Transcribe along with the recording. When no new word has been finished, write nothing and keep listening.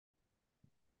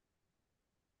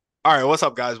All right, what's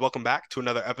up, guys? Welcome back to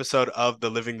another episode of the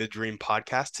Living the Dream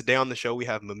podcast. Today on the show, we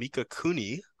have Mimika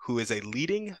Cooney, who is a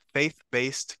leading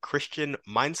faith-based Christian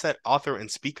mindset author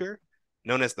and speaker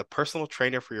known as the personal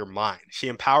trainer for your mind. She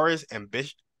empowers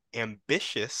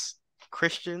ambitious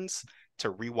Christians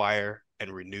to rewire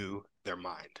and renew their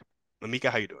mind.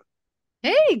 Mimika, how you doing?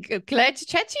 Hey, glad to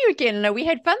chat to you again. No, we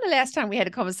had fun the last time we had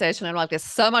a conversation. I'm like, there's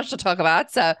so much to talk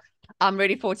about. So I'm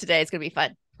ready for today. It's going to be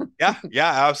fun. Yeah,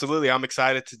 absolutely. I'm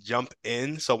excited to jump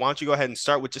in. So why don't you go ahead and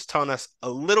start with just telling us a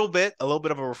little bit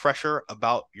of a refresher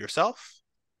about yourself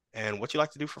and what you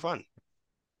like to do for fun.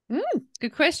 Mm,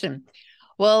 good question.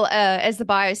 Well, as the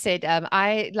bio said,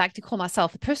 I like to call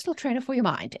myself a personal trainer for your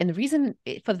mind. And the reason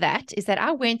for that is that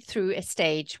I went through a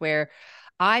stage where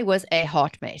I was a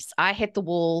hot mess. I hit the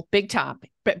wall big time,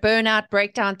 burnout,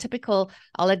 breakdown, typical.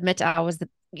 I'll admit I was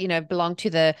belonged to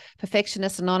the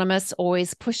perfectionist anonymous,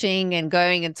 always pushing and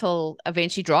going until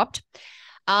eventually dropped.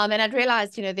 And I'd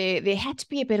realized, there had to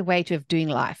be a better way of doing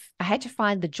life. I had to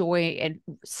find the joy and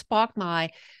spark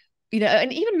and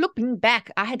even looking back,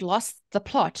 I had lost the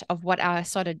plot of what I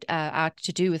started out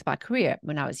to do with my career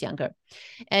when I was younger.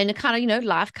 And it kind of,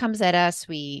 life comes at us.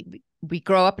 We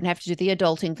grow up and have to do the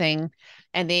adulting thing.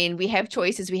 And then we have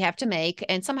choices we have to make.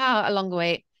 And somehow along the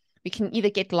way, we can either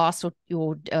get lost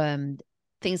or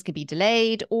things can be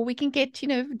delayed, or we can get,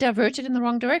 diverted in the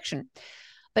wrong direction.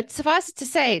 But suffice it to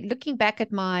say, looking back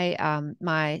at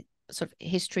my sort of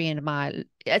history and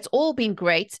it's all been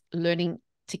great learning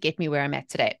to get me where I'm at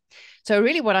today. So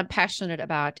really what I'm passionate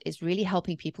about is really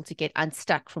helping people to get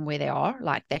unstuck from where they are,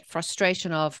 like that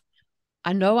frustration of,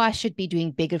 I know I should be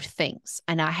doing bigger things.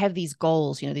 And I have these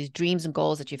goals, these dreams and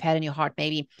goals that you've had in your heart,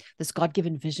 maybe this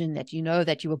God-given vision that you know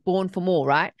that you were born for more,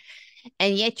 right?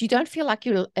 And yet you don't feel like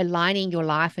you're aligning your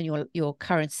life and your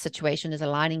current situation is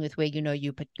aligning with where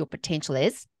your potential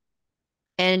is.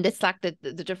 And it's like the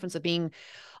difference of being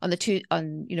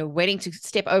waiting to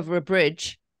step over a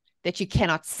bridge that you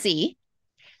cannot see.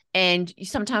 And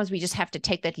sometimes we just have to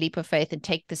take that leap of faith and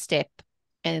take the step,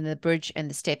 and the bridge and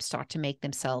the steps start to make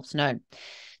themselves known.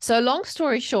 So long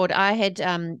story short, I had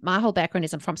my whole background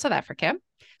is I'm from South Africa.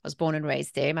 I was born and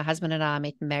raised there. My husband and I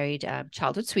met and married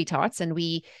childhood sweethearts, and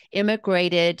we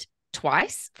immigrated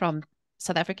twice from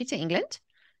South Africa to England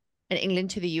and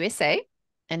England to the USA.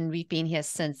 And we've been here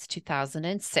since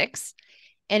 2006.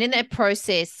 And in that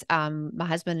process, my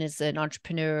husband is an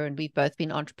entrepreneur, and we've both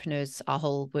been entrepreneurs our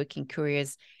whole working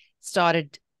careers.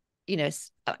 Started,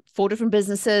 4 different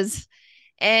businesses,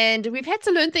 and we've had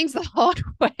to learn things the hard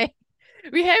way.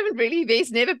 We haven't really,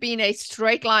 there's never been a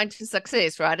straight line to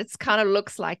success, right? It's kind of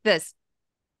looks like this.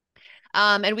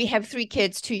 And we have 3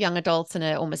 kids, 2 young adults and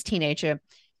an almost teenager.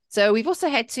 So we've also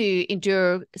had to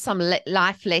endure some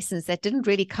life lessons that didn't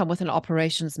really come with an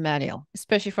operations manual,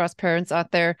 especially for us parents out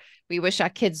there. We wish our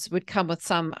kids would come with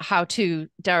some how-to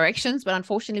directions, but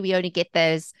unfortunately we only get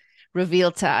those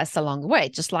revealed to us along the way,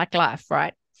 just like life,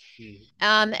 right?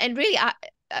 And really,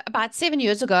 about 7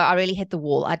 years ago, I really hit the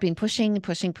wall. I'd been pushing,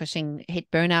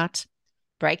 hit burnout,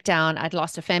 breakdown. I'd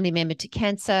lost a family member to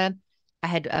cancer. I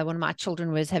had one of my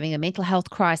children was having a mental health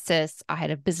crisis. I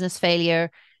had a business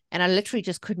failure, and I literally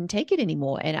just couldn't take it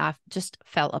anymore. And I just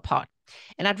fell apart.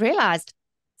 And I'd realized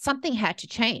something had to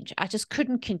change. I just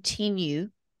couldn't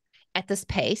continue at this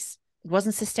pace. It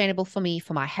wasn't sustainable for me,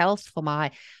 for my health, for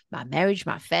my marriage,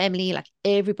 my family. Like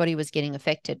everybody was getting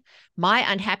affected. My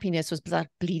unhappiness was like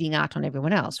bleeding out on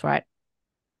everyone else, right?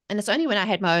 And it's only when I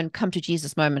had my own come to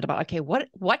Jesus moment about, okay, what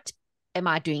am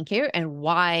I doing here, and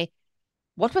why?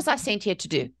 What was I sent here to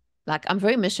do? Like, I'm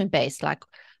very mission based. Like,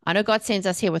 I know God sends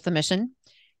us here with a mission,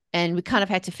 and we kind of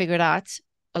had to figure it out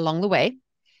along the way.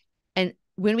 And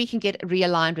when we can get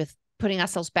realigned with putting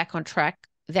ourselves back on track,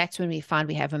 that's when we find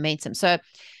we have momentum. So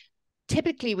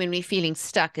typically when we're feeling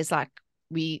stuck is like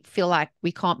we feel like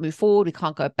we can't move forward, we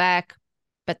can't go back.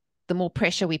 But the more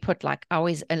pressure we put, like I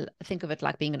always think of it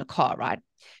like being in a car, right?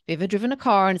 If you've ever driven a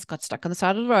car and it's got stuck on the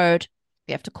side of the road,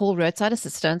 you have to call roadside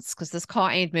assistance because this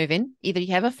car ain't moving. Either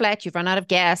you have a flat, you've run out of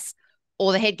gas,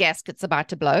 or the head gasket's about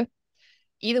to blow.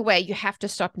 Either way, you have to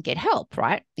stop and get help,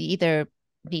 right? You either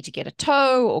need to get a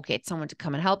tow or get someone to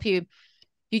come and help you.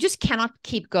 You just cannot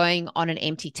keep going on an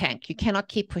empty tank. You cannot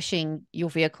keep pushing your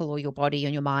vehicle or your body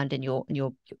and your mind and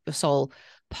your soul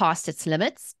past its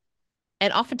limits.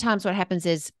 And oftentimes what happens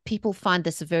is people find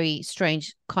this a very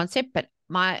strange concept, but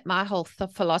my whole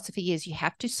philosophy is you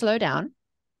have to slow down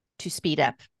to speed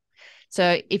up.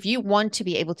 So if you want to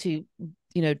be able to,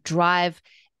 drive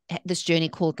this journey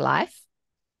called life,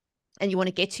 and you want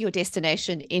to get to your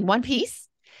destination in one piece,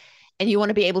 and you want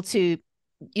to be able to,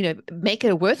 make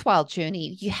it a worthwhile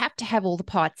journey, you have to have all the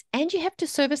parts and you have to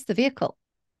service the vehicle.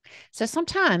 So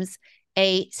sometimes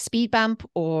a speed bump,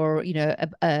 or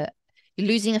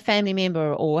losing a family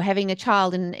member, or having a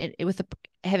child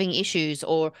having issues,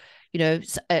 or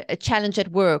a challenge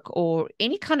at work, or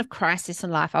any kind of crisis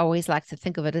in life, I always like to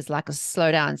think of it as like a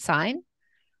slow down sign.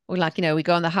 Or like, we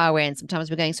go on the highway and sometimes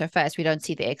we're going so fast we don't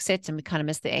see the exit and we kind of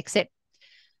miss the exit.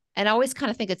 And I always kind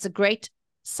of think it's a great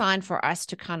sign for us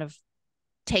to kind of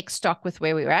take stock with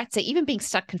where we're at. So even being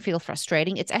stuck can feel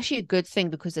frustrating. It's actually a good thing,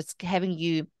 because it's having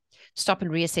you stop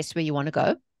and reassess where you want to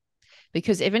go.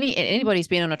 Because if anybody's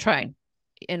been on a train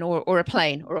or a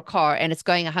plane or a car and it's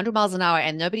going 100 miles an hour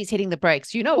and nobody's hitting the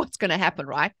brakes, you know what's going to happen,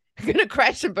 right? You're going to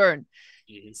crash and burn.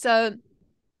 Mm-hmm. So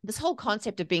this whole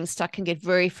concept of being stuck can get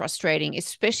very frustrating,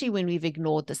 especially when we've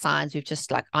ignored the signs. We've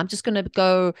just like, I'm just going to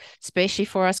go, especially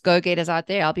for us go-getters out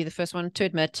there. I'll be the first one to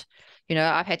admit,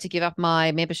 I've had to give up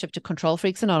my membership to Control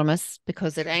Freaks Anonymous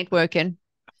because it ain't working.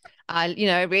 I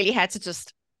really had to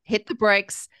just hit the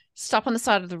brakes, stop on the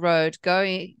side of the road,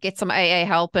 go get some AA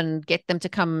help and get them to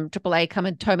AAA come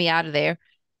and tow me out of there.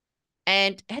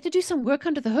 And I had to do some work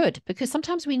under the hood, because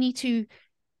sometimes we need to,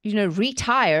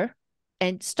 retire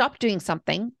and stop doing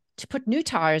something to put new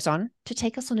tires on to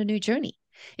take us on a new journey.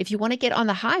 If you want to get on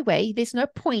the highway, there's no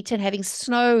point in having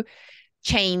snow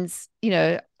chains,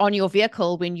 on your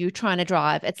vehicle when you're trying to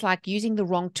drive. It's like using the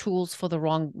wrong tools for the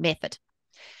wrong method.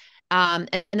 And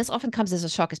this often comes as a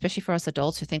shock, especially for us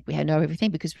adults who think we know everything,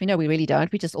 because we know we really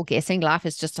don't. We're just all guessing. Life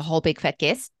is just a whole big fat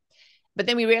guess. But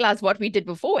then we realize what we did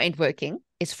before ain't working.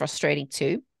 Is frustrating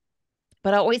too.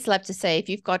 But I always love to say, if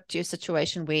you've got to a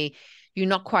situation where you're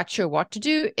not quite sure what to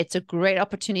do, it's a great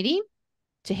opportunity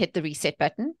to hit the reset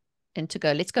button and to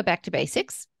go, let's go back to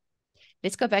basics.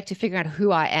 Let's go back to figuring out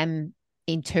who I am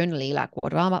internally. Like,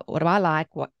 what do I like?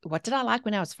 What did I like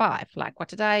when I was 5? Like, what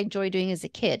did I enjoy doing as a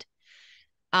kid?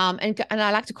 And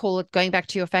I like to call it going back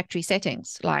to your factory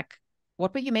settings. Like,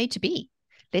 what were you made to be?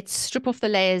 Let's strip off the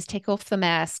layers, take off the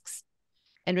masks,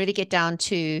 and really get down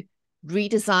to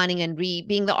redesigning and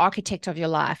being the architect of your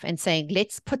life and saying,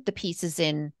 let's put the pieces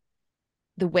in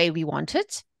the way we want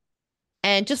it.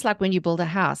 And just like when you build a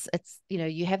house, it's,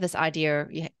 you have this idea,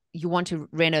 you want to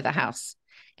reno the house,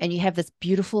 and you have this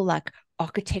beautiful like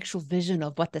architectural vision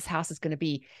of what this house is going to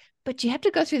be. But you have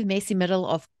to go through the messy middle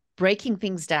of breaking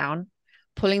things down,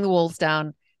 pulling the walls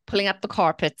down, pulling up the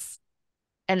carpets,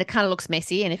 and it kind of looks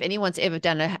messy. And if anyone's ever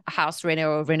done a house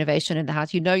reno or renovation in the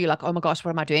house, you're like, oh my gosh,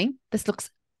 what am I doing?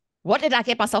 What did I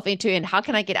get myself into, and how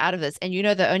can I get out of this? And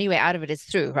the only way out of it is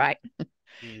through, right?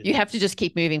 You have to just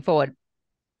keep moving forward.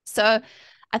 So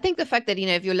I think the fact that,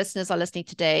 if your listeners are listening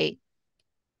today,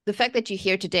 the fact that you're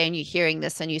here today and you're hearing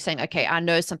this and you're saying, okay, I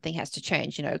know something has to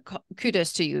change,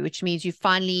 kudos to you, which means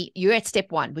you're at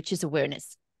step 1, which is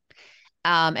awareness.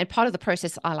 And part of the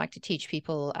process I like to teach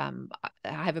people, I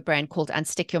have a brand called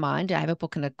Unstick Your Mind. I have a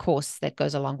book and a course that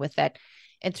goes along with that.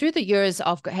 And through the years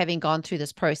of having gone through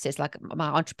this process, like my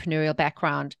entrepreneurial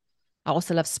background, I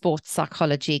also love sports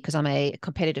psychology because I'm a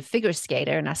competitive figure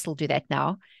skater, and I still do that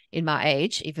now in my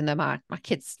age, even though my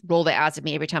kids roll their eyes at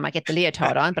me every time I get the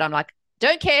leotard on, but I'm like,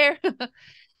 don't care.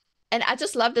 And I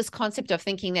just love this concept of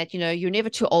thinking that, you're never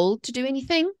too old to do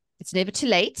anything. It's never too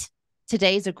late.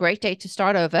 Today is a great day to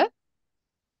start over,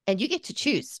 and you get to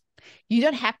choose. You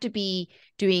don't have to be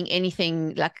doing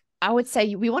anything. Like, I would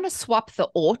say we want to swap the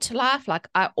ought life, like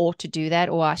I ought to do that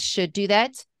or I should do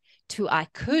that, to I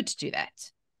could do that.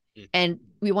 And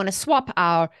we want to swap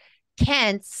our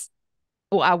can'ts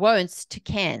or our won'ts to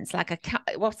cans. Like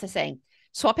what's the saying?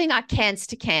 Swapping our can'ts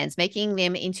to cans, making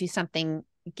them into something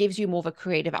gives you more of a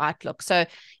creative outlook. So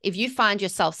if you find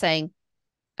yourself saying,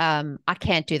 I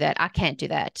can't do that, I can't do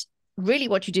that, really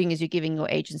what you're doing is you're giving your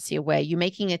agency away. You're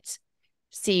making it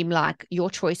seem like your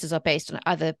choices are based on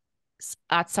other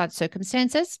outside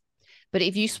circumstances. But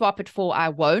if you swap it for I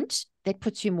won't, that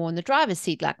puts you more in the driver's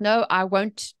seat. Like, no, I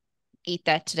won't eat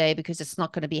that today because it's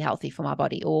not going to be healthy for my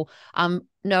body. Or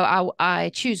no,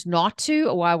 I choose not to,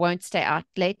 or I won't stay out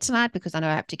late tonight because I know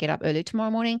I have to get up early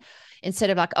tomorrow morning, instead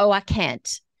of like, oh, I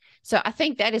can't. So I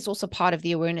think that is also part of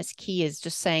the awareness key, is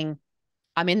just saying,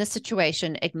 I'm in this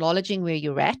situation, acknowledging where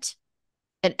you're at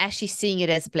and actually seeing it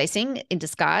as a blessing in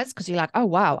disguise, because you're like, oh,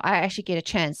 wow, I actually get a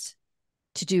chance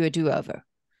to do a do-over.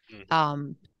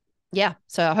 Yeah.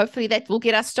 So hopefully that will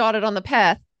get us started on the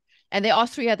path. And there are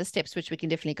 3 other steps which we can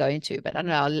definitely go into, but I don't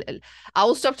know. I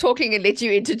will stop talking and let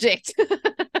you interject.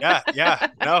 Yeah.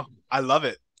 No, I love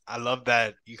it. I love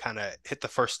that you kind of hit the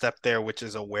first step there, which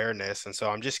is awareness. And so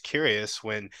I'm just curious,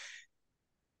 when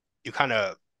you kind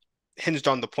of hinged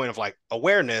on the point of like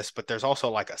awareness, but there's also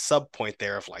like a sub point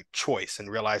there of like choice, and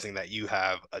realizing that you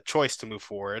have a choice to move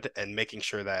forward and making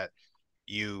sure that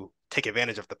you take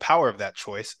advantage of the power of that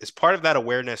choice. Is part of that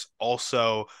awareness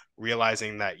also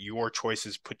realizing that your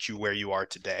choices put you where you are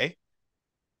today?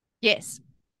 Yes,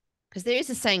 because there is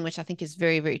a saying which I think is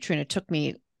very, very true, and it took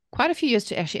me quite a few years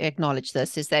to actually acknowledge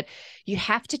this, is that you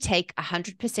have to take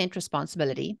 100%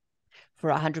 responsibility for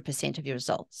 100% of your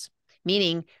results.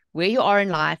 Meaning, where you are in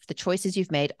life, the choices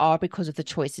you've made are because of the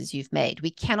choices you've made.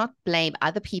 We cannot blame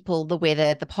other people, the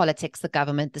weather, the politics, the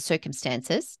government, the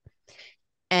circumstances.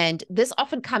 And this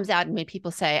often comes out when people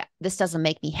say, this doesn't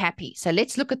make me happy. So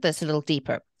let's look at this a little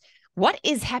deeper. What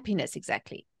is happiness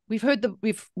exactly? We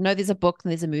know there's a book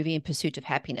and there's a movie, In Pursuit of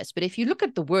Happiness. But if you look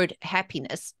at the word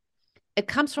happiness, it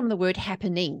comes from the word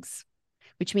happenings,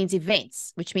 which means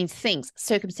events, which means things,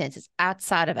 circumstances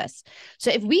outside of us.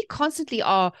 So if we constantly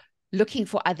are looking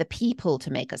for other people to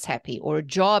make us happy, or a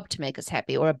job to make us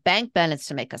happy, or a bank balance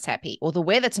to make us happy, or the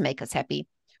weather to make us happy,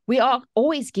 we are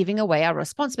always giving away our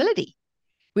responsibility.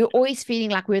 We're always feeling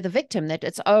like we're the victim, that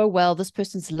it's, oh, well, this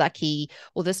person's lucky,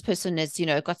 or this person has,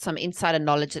 got some insider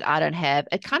knowledge that I don't have.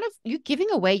 It kind of, you're giving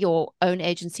away your own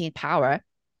agency and power,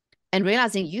 and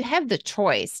realizing you have the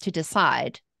choice to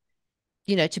decide,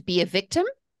 to be a victim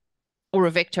or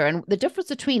a victor. And the difference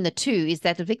between the two is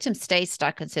that the victim stays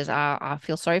stuck and says, I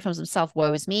feel sorry for himself,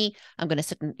 woe is me, I'm going to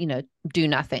sit and, do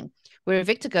nothing. Where a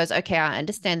victor goes, okay, I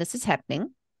understand this is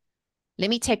happening. Let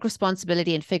me take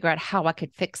responsibility and figure out how I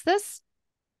could fix this.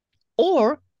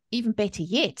 Or even better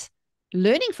yet,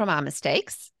 learning from our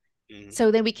mistakes,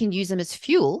 so then we can use them as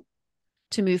fuel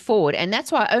to move forward. And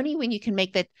that's why only when you can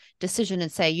make that decision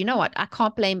and say, you know what, I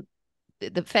can't blame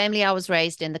the family I was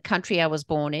raised in, the country I was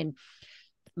born in,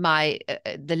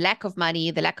 the lack of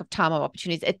money, the lack of time or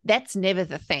opportunities. That's never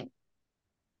the thing.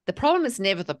 The problem is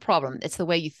never the problem. It's the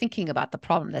way you're thinking about the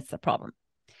problem that's the problem.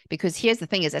 Because here's the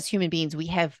thing is, as human beings, we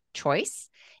have choice,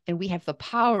 and we have the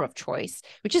power of choice,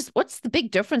 which is what's the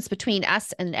big difference between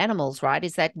us and animals, right?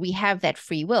 Is that we have that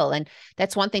free will. And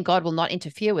that's one thing God will not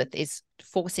interfere with, is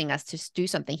forcing us to do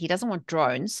something. He doesn't want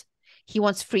drones. He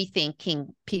wants free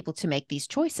thinking people to make these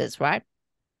choices, right?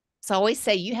 So I always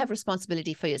say you have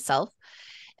responsibility for yourself.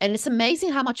 And it's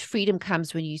amazing how much freedom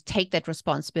comes when you take that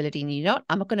responsibility. And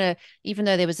I'm not going to, even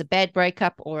though there was a bad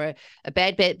breakup or a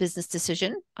bad business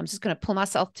decision, I'm just going to pull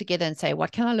myself together and say,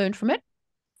 what can I learn from it?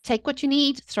 Take what you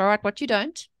need, throw out what you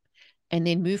don't, and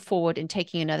then move forward in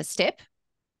taking another step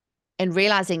and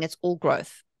realizing it's all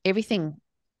growth. Everything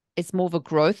is more of a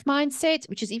growth mindset,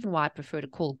 which is even why I prefer to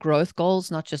call growth goals,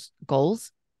 not just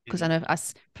goals. Because I know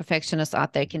us perfectionists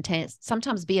out there can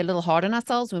sometimes be a little hard on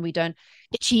ourselves when we don't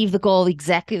achieve the goal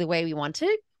exactly the way we want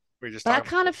to. We're just but I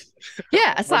kind of,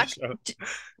 it's like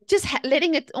just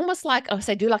letting it, almost like,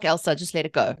 say, do like Elsa, just let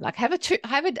it go. Like have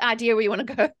an idea where you want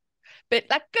to go. But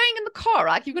like going in the car,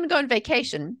 right? You're going to go on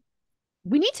vacation.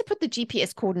 We need to put the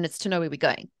GPS coordinates to know where we're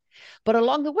going. But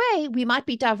along the way, we might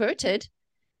be diverted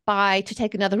to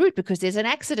take another route because there's an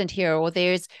accident here, or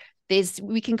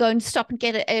we can go and stop and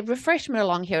get a refreshment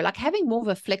along here. Like having more of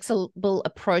a flexible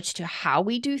approach to how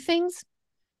we do things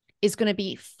is going to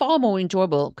be far more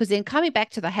enjoyable, because then coming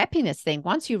back to the happiness thing,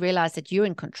 once you realize that you're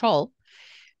in control,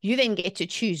 you then get to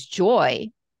choose joy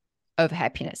over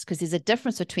happiness, because there's a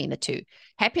difference between the two.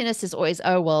 Happiness is always,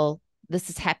 oh, well, this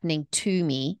is happening to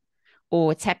me,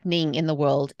 or it's happening in the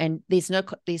world, and there's no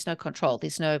control,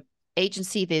 there's no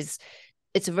agency,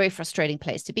 it's a very frustrating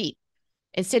place to be.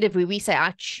 Instead of where we say,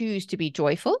 I choose to be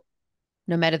joyful,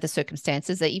 no matter the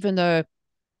circumstances, that even though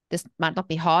this might not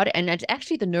be hard. And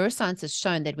actually the neuroscience has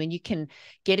shown that when you can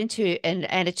get into an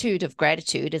attitude of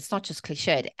gratitude, it's not just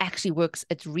cliche, it actually works.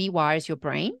 It rewires your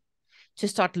brain to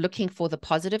start looking for the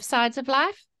positive sides of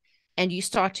life. And you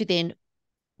start to then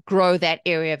grow that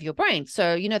area of your brain.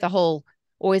 So, the whole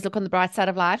always look on the bright side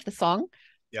of life, the song,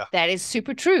 that is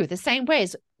super true. The same way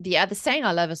as the other saying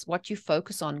I love is, what you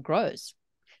focus on grows.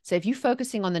 So if you're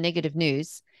focusing on the negative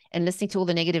news and listening to all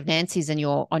the negative Nancy's in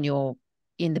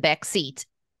the back seat,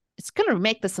 it's going to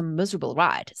make this a miserable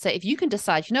ride. So if you can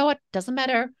decide, you know what, doesn't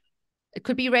matter, it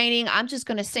could be raining, I'm just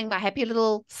going to sing my happy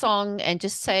little song and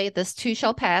just say, this too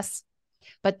shall pass.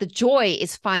 But the joy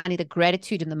is finding the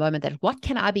gratitude in the moment, that what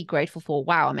can I be grateful for?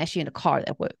 Wow, I'm actually in a car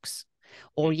that works.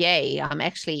 Or yay,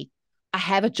 I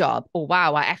have a job. Or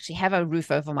wow, I actually have a roof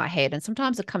over my head. And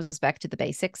sometimes it comes back to the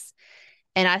basics.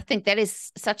 And I think that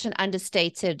is such an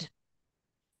understated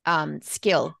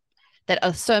skill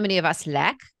that so many of us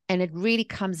lack. And it really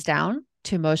comes down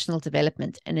to emotional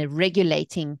development and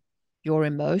regulating your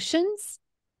emotions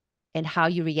and how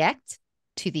you react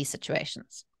to these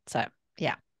situations. So,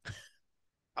 yeah.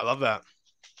 I love that.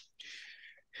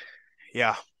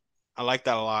 Yeah. I like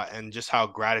that a lot, and just how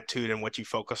gratitude and what you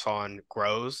focus on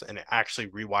grows and it actually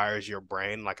rewires your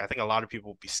brain. Like I think a lot of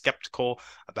people be skeptical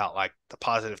about like the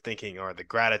positive thinking or the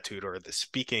gratitude or the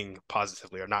speaking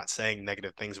positively or not saying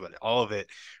negative things, but all of it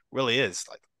really is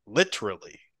like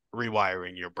literally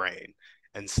rewiring your brain.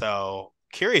 And so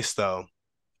curious though,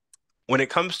 when it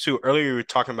comes to earlier you were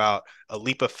talking about a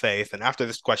leap of faith, and after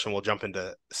this question we'll jump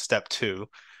into step two.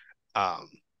 Um,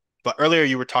 but earlier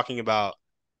you were talking about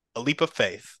a leap of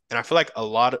faith. And I feel like a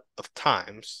lot of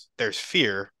times there's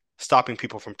fear stopping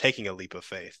people from taking a leap of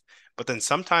faith. But then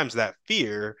sometimes that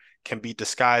fear can be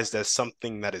disguised as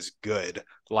something that is good,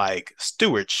 like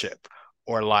stewardship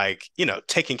or like,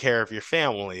 taking care of your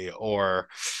family or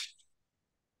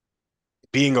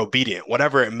being obedient,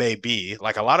 whatever it may be.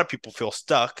 Like a lot of people feel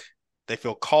stuck, they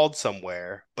feel called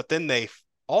somewhere, but then they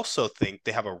also think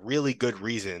they have a really good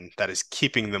reason that is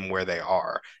keeping them where they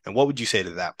are. And what would you say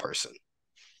to that person?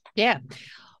 Yeah.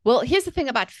 Well, here's the thing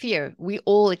about fear. We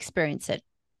all experience it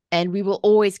and we will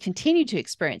always continue to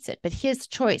experience it. But here's the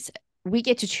choice. We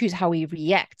get to choose how we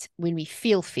react when we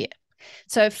feel fear.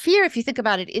 So fear, if you think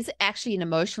about it, is actually an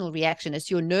emotional reaction.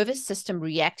 It's your nervous system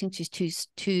reacting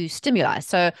to stimuli.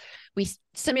 So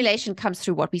stimulation comes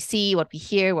through what we see, what we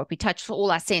hear, what we touch,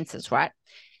 all our senses, right?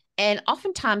 And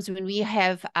oftentimes when we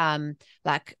have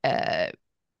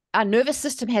our nervous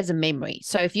system has a memory.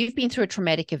 So if you've been through a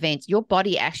traumatic event, your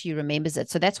body actually remembers it.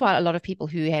 So that's why a lot of people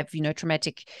who have,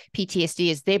 traumatic PTSD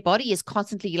is their body is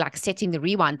constantly like setting the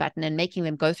rewind button and making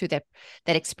them go through that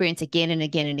experience again and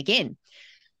again and again.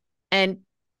 And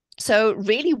so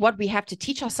really what we have to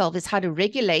teach ourselves is how to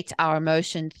regulate our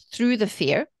emotion through the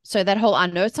fear. So that whole, I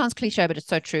know it sounds cliche, but it's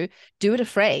so true. Do it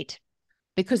afraid.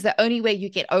 Because the only way you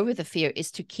get over the fear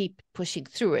is to keep pushing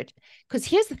through it. Because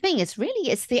here's the thing, it's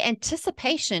the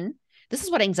anticipation. This is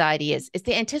what anxiety is. It's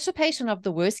the anticipation of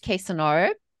the worst case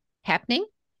scenario happening.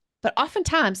 But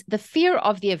oftentimes the fear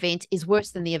of the event is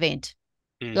worse than the event.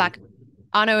 Like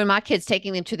I know when my kids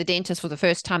taking them to the dentist for the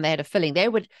first time, they had a filling.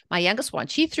 My youngest one,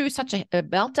 she threw such a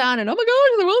meltdown and, oh my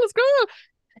God, the world is gone.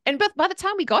 And but by the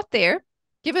time we got there,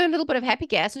 give her a little bit of happy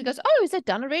gas and she goes, oh, is that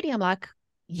done already? I'm like,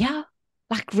 yeah.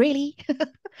 Like, really?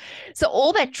 So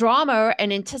all that drama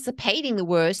and anticipating the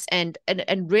worst and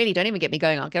really don't even get me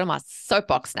going. I'll get on my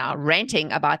soapbox now,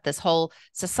 ranting about this whole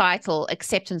societal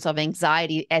acceptance of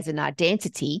anxiety as an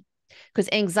identity, because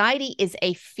anxiety is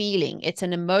a feeling. It's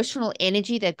an emotional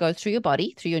energy that goes through your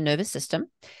body, through your nervous system.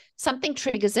 Something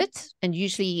triggers it. And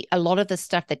usually a lot of the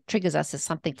stuff that triggers us is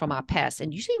something from our past.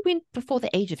 And usually went before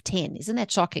the age of 10. Isn't that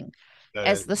shocking?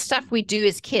 As the stuff we do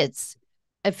as kids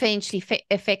eventually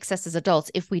affects us as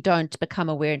adults if we don't become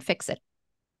aware and fix it.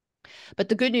 But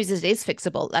the good news is it is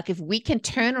fixable. Like if we can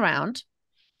turn around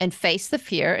and face the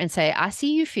fear and say, I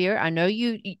see you, fear. I know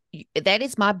you that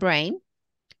is my brain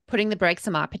putting the brakes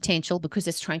on my potential because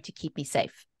it's trying to keep me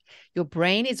safe. Your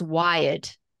brain is wired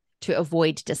to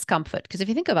avoid discomfort. Because if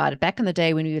you think about it, back in the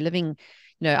day when we were living,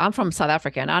 I'm from South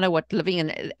Africa and I know what living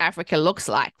in Africa looks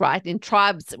like, right? In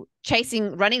tribes,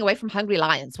 running away from hungry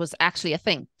lions was actually a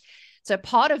thing. So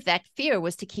part of that fear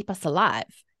was to keep us alive.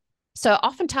 So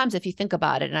oftentimes, if you think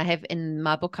about it, and I have in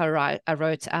my book I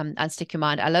wrote Unstick Your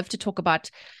Mind, I love to talk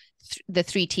about the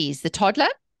 3 T's, the toddler,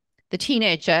 the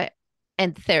teenager,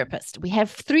 and the therapist. We have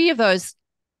 3 of those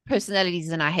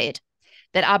personalities in our head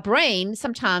that our brain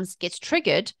sometimes gets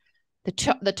triggered.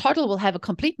 The toddler will have a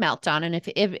complete meltdown. And if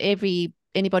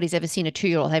anybody's ever seen a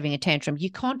 2-year-old having a tantrum,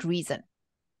 you can't reason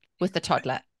with the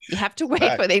toddler. You have to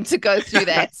wait for them to go through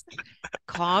that.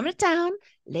 Calm it down.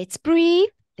 Let's breathe.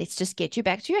 Let's just get you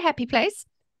back to your happy place.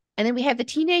 And then we have the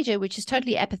teenager, which is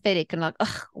totally apathetic and like,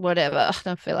 whatever. I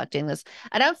don't feel like doing this.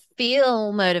 I don't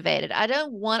feel motivated. I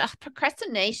don't want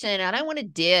procrastination. I don't want to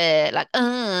do it. Like,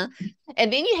 And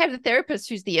then you have the therapist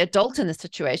who's the adult in the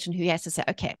situation who has to say,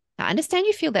 okay, I understand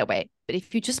you feel that way, but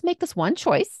if you just make this one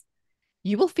choice,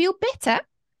 you will feel better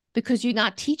because you're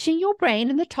not teaching your brain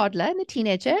and the toddler and the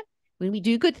teenager when we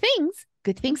do good things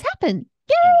happen.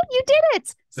 Yay, you did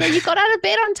it. So you got out of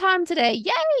bed on time today.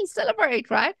 Yay,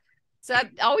 celebrate, right? So I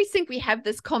always think we have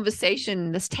this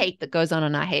conversation, this tape that goes on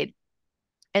in our head.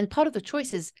 And part of the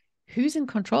choice is who's in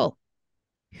control?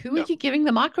 Who are you giving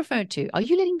the microphone to? Are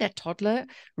you letting that toddler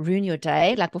ruin your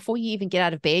day? Like before you even get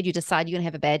out of bed, you decide you're going to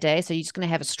have a bad day. So you're just going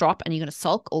to have a strop and you're going to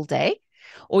sulk all day.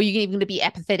 Or you're going to be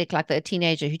apathetic like the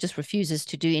teenager who just refuses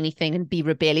to do anything and be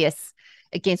rebellious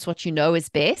against what you know is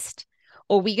best.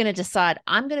 Or we're going to decide,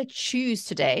 I'm going to choose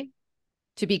today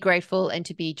to be grateful and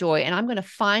to be joy. And I'm going to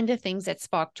find the things that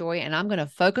spark joy and I'm going to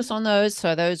focus on those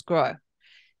so those grow.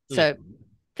 So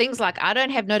things like I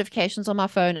don't have notifications on my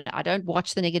phone. I don't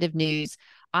watch the negative news.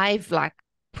 I've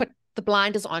put the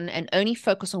blinders on and only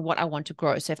focus on what I want to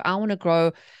grow. So if I want to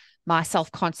grow my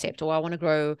self-concept, or I want to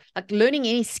grow, like learning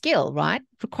any skill, right,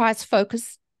 requires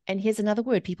focus. And here's another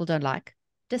word people don't like: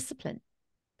 discipline.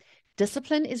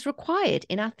 Discipline is required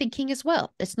in our thinking as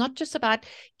well. It's not just about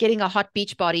getting a hot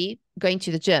beach body, going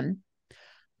to the gym.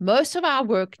 Most of our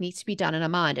work needs to be done in our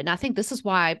mind. And I think this is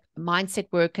why mindset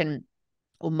work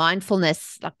or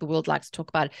mindfulness, like the world likes to talk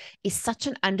about, is such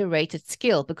an underrated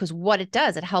skill, because what it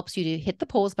does, it helps you to hit the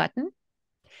pause button,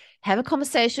 have a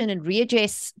conversation and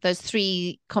readjust those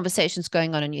 3 conversations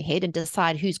going on in your head and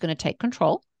decide who's going to take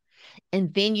control.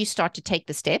 And then you start to take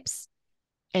the steps,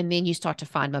 and then you start to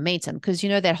find momentum, because you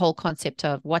know that whole concept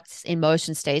of what's in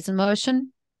motion stays in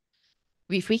motion.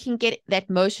 If we can get that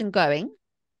motion going,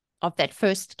 of that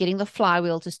first, getting the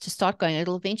flywheel just to start going,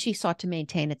 it'll eventually start to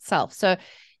maintain itself. So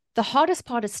the hardest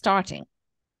part is starting.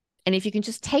 And if you can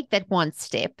just take that one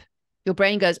step, your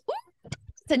brain goes, ooh,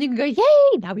 then you can go,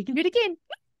 yay, now we can do it again.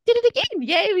 Did it again.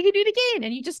 Yay, we can do it again.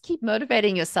 And you just keep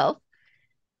motivating yourself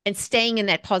and staying in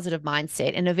that positive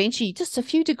mindset. And eventually just a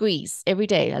few degrees every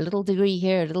day, a little degree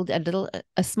here,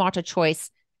 a smarter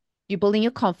choice. You're building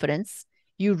your confidence.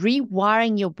 You're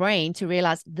rewiring your brain to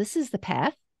realize this is the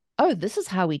path. Oh, this is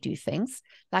how we do things.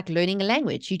 Like learning a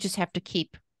language. You just have to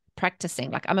keep practicing.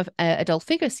 Like I'm an adult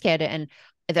figure skater, and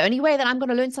the only way that I'm going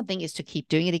to learn something is to keep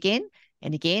doing it again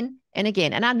and again and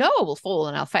again. And I know I will fall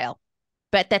and I'll fail,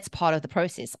 but that's part of the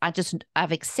process.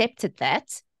 I've accepted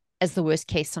that as the worst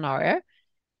case scenario.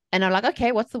 And I'm like,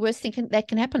 okay, what's the worst thing that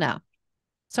can happen now?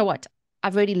 So what?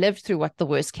 I've already lived through what the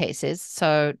worst case is.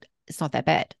 So it's not that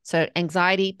bad. So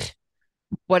anxiety,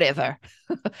 whatever.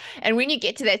 And when you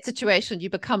get to that situation, you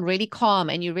become really calm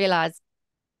and you realize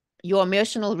your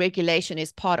emotional regulation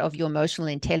is part of your emotional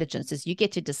intelligence. Is you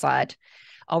get to decide,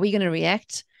 are we going to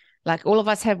react? Like all of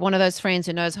us have one of those friends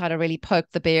who knows how to really poke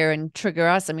the bear and trigger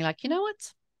us. And we're like, you know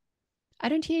what? I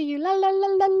don't hear you. La, la, la,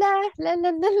 la, la, la, la,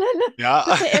 la, la. Yeah.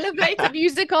 Put the elevator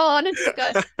music on and just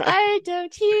go, I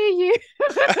don't hear you.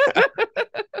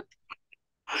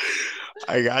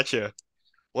 I gotcha.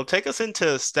 Well, take us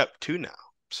into step 2 now.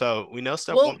 So we know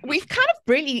step 1. We've kind of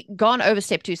really gone over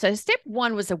step 2. So step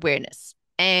 1 was awareness.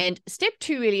 And step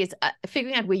 2 really is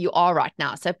figuring out where you are right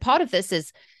now. So part of this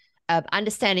is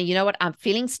understanding, you know what, I'm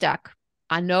feeling stuck.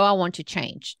 I know I want to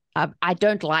change. I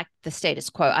don't like the status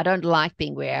quo. I don't like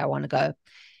being where I want to go.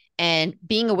 And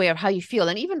being aware of how you feel.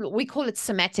 And even we call it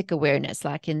somatic awareness,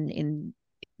 like in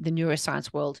the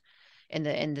neuroscience world, in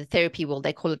the therapy world,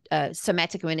 they call it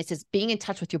somatic awareness, is being in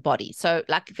touch with your body. So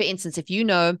like, for instance, if you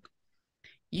know,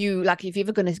 if you're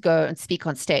ever going to go and speak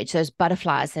on stage, those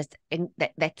butterflies,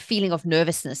 that feeling of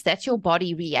nervousness, that's your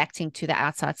body reacting to the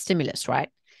outside stimulus, right?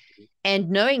 And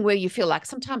knowing where you feel, like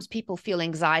sometimes people feel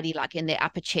anxiety like in their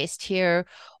upper chest here,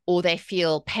 or they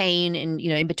feel pain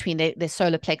in between their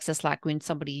solar plexus, like when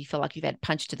you feel like you've had a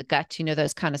punch to the gut,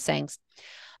 those kind of sayings.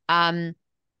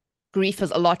 Grief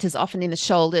is often in the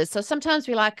shoulders. So sometimes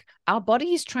we're like, our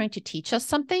body is trying to teach us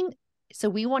something. So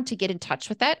we want to get in touch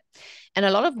with that. And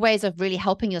a lot of ways of really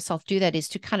helping yourself do that is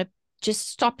to kind of just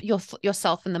stop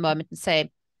yourself in the moment and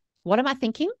say, what am I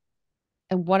thinking?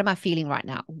 And what am I feeling right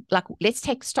now? Like, let's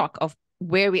take stock of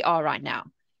where we are right now.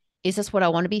 Is this what I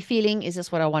want to be feeling? Is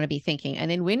this what I want to be thinking? And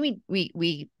then when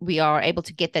we are able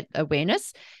to get that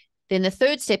awareness, then the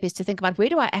third step is to think about, where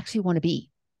do I actually want to be?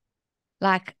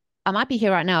 Like, I might be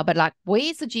here right now, but like,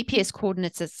 where's the GPS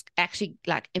coordinates? It's actually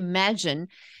like, imagine.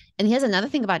 And here's another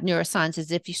thing about neuroscience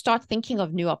is if you start thinking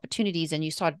of new opportunities and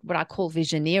you start what I call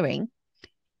visioneering,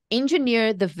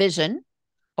 engineer the vision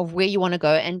of where you want to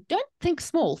go, and don't think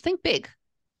small, think big.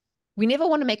 We never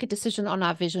want to make a decision on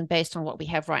our vision based on what we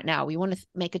have right now. We want to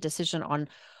make a decision on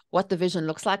what the vision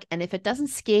looks like. And if it doesn't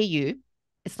scare you,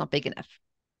 it's not big enough.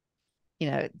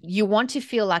 You want to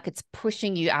feel like it's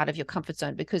pushing you out of your comfort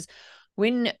zone, because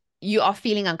when you are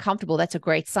feeling uncomfortable, that's a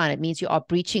great sign. It means you are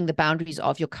breaching the boundaries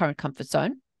of your current comfort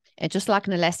zone. And just like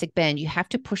an elastic band, you have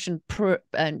to push and put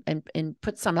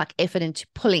some like effort into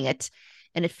pulling it.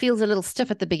 And it feels a little stiff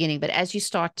at the beginning, but as you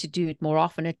start to do it more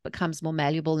often, it becomes more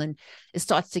malleable and it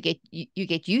starts to you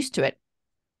get used to it.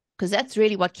 Because that's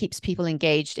really what keeps people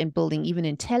engaged in building even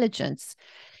intelligence,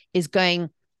 is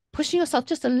pushing yourself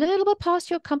just a little bit past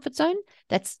your comfort zone.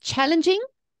 That's challenging,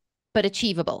 but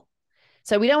achievable.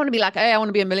 So we don't want to be like, hey, I want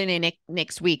to be a millionaire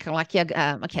next week. I'm like,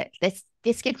 yeah, okay,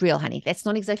 let's get real, honey. That's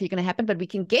not exactly going to happen, but we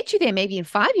can get you there maybe in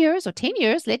 5 years or 10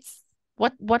 years.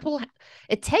 What will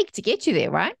it take to get you there,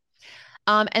 right?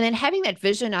 And then having that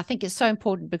vision, I think, is so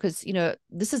important, because,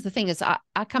 this is the thing is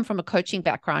I come from a coaching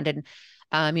background, and,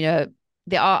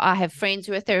 I have friends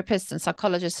who are therapists and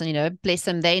psychologists, and, bless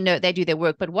them, they know they do their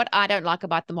work. But what I don't like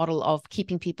about the model of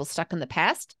keeping people stuck in the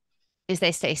past is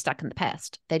they stay stuck in the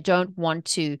past. They don't want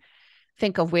to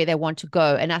think of where they want to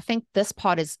go. And I think this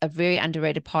part is a very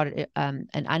underrated part,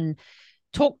 not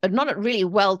a really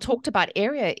well talked about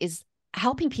area, is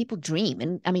helping people dream.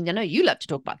 And I mean, I know you love to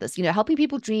talk about this, helping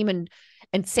people dream and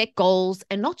set goals,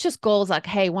 and not just goals like,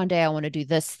 hey, one day I want to do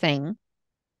this thing.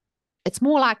 It's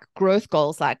more like growth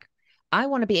goals. Like, I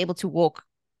want to be able to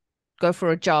go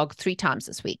for a jog 3 times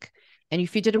this week. And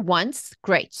if you did it once,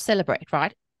 great, celebrate,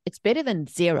 right? It's better than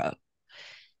 0.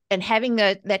 And having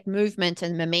that movement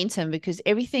and momentum, because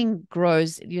everything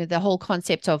grows, the whole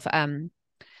concept of,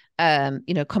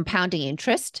 compounding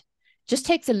interest just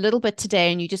takes a little bit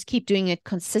today, and you just keep doing it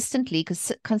consistently,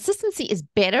 because consistency is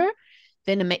better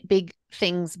than big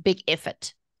things, big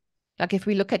effort. Like if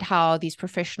we look at how these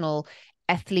professional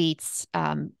athletes,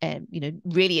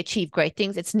 really achieve great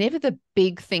things, it's never the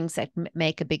big things that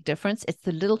make a big difference. It's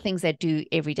the little things that do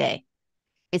every day.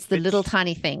 It's the little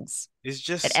tiny things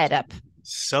that add up.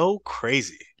 So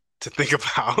crazy to think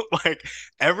about. Like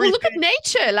everything. Well, look at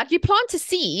nature. Like you plant a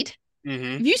seed.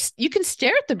 Mm-hmm. You can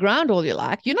stare at the ground all you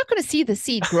like. You're not going to see the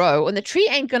seed grow, and the tree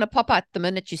ain't going to pop out the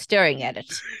minute you're staring at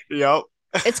it. Yep.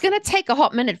 It's going to take a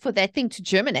hot minute for that thing to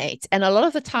germinate. And a lot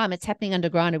of the time it's happening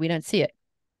underground and we don't see it.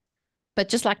 But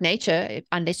just like nature,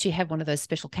 unless you have one of those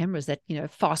special cameras that,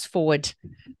 fast forward,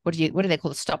 what do they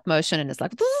call it? Stop motion. And it's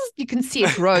like, you can see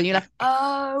it grow. And you're like,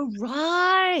 oh,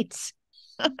 right.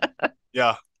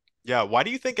 Yeah. Yeah. Why do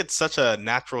you think it's such a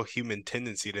natural human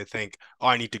tendency to think, oh,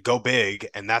 I need to go big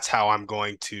and that's how I'm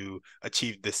going to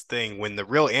achieve this thing, when the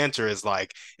real answer is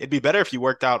like, it'd be better if you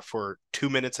worked out for 2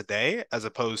 minutes a day as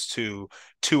opposed to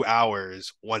 2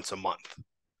 hours once a month?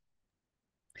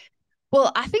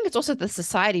 Well, I think it's also the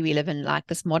society we live in, like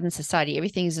this modern society.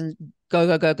 Everything is in go,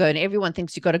 go, go, go. And everyone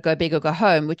thinks you've got to go big or go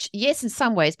home, which, yes, in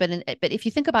some ways. But if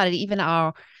you think about it, even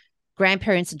our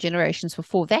grandparents and generations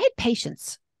before, they had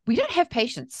patience. We don't have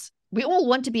patience. We all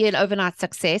want to be an overnight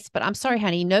success, but I'm sorry,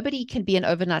 honey, nobody can be an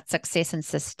overnight success and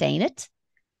sustain it,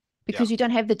 because you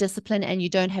don't have the discipline and you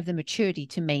don't have the maturity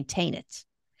to maintain it.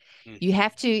 You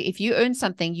have to, if you earn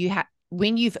something,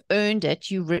 when you've earned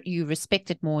it, you respect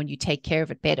it more and you take care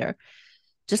of it better.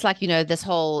 Just like, this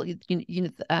whole,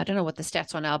 I don't know what the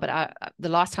stats are now, but the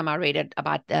last time I read it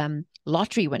about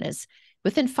lottery winners,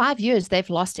 within 5 years, they've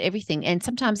lost everything, and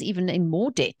sometimes even in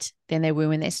more debt than they were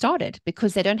when they started,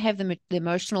 because they don't have the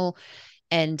emotional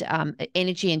and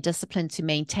energy and discipline to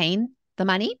maintain the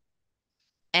money.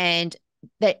 And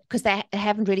because they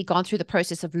haven't really gone through the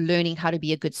process of learning how to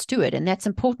be a good steward. And that's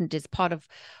important as part of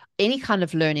any kind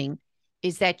of learning,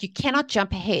 is that you cannot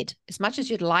jump ahead. As much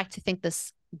as you'd like to think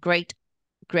this great,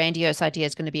 grandiose idea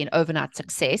is going to be an overnight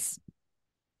success,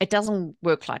 it doesn't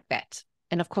work like that.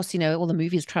 And of course, all the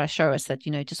movies try to show us that,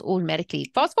 just automatically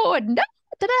fast forward,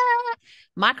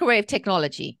 microwave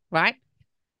technology, right?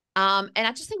 And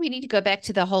I just think we need to go back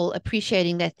to the whole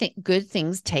appreciating that good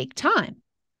things take time.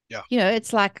 Yeah.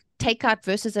 It's like takeout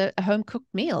versus a home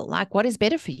cooked meal. Like, what is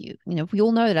better for you? We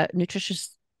all know that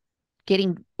nutritious,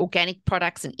 getting organic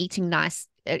products and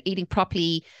eating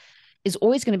properly is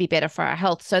always going to be better for our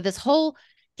health. So this whole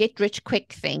get rich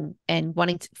quick thing and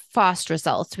wanting fast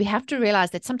results, we have to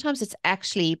realize that sometimes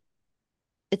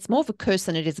it's more of a curse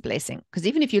than it is a blessing. Because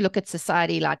even if you look at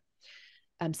society, like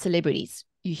celebrities,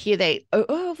 you hear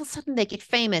all of a sudden they get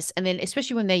famous, and then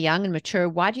especially when they're young and mature,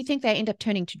 why do you think they end up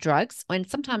turning to drugs? And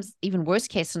sometimes even worst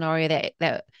case scenario,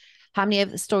 how many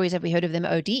of the stories have we heard of them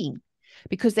ODing?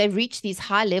 Because they've reached these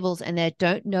high levels and they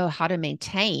don't know how to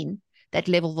maintain that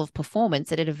level of performance,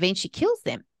 that it eventually kills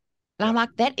them. And I'm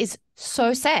like, that is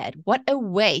so sad. What a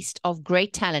waste of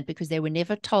great talent, because they were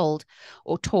never told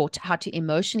or taught how to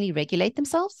emotionally regulate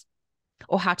themselves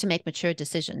or how to make mature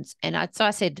decisions. And so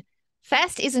I said,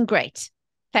 fast isn't great.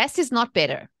 Fast is not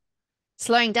better.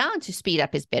 Slowing down to speed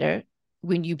up is better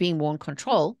when you're being more in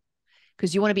control,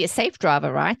 because you want to be a safe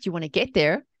driver, right? You want to get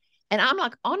there. And I'm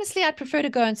like, honestly, I'd prefer to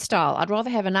go in style. I'd rather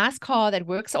have a nice car that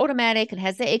works automatic and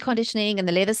has the air conditioning and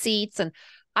the leather seats. And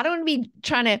I don't want to be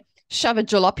trying to shove a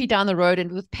jalopy down the road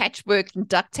and with patchwork and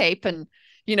duct tape and,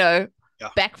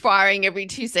 backfiring every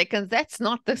 2 seconds. That's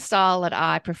not the style that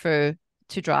I prefer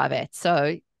to drive at.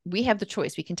 So we have the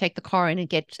choice. We can take the car in and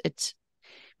get it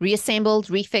reassembled,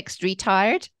 refixed,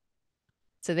 retired.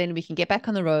 So then we can get back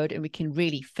on the road and we can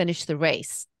really finish the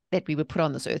race that we were put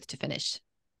on this earth to finish.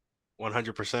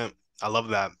 100%. I love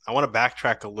that. I want to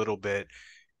backtrack a little bit.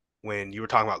 When you were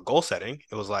talking about goal setting,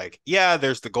 it was like, yeah,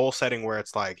 there's the goal setting where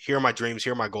it's like, here are my dreams,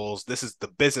 here are my goals. This is the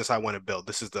business I want to build.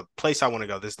 This is the place I want to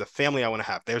go. This is the family I want to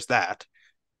have. There's that.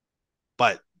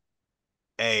 But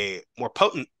a more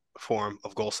potent form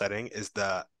of goal setting is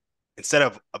the instead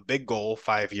of a big goal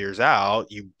 5 years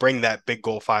out, you bring that big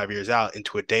goal 5 years out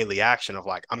into a daily action of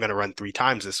like, I'm going to run 3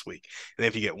 times this week. And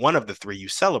if you get one of the three, you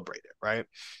celebrate it, right?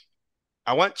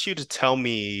 I want you to tell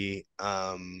me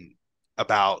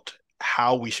about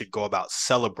how we should go about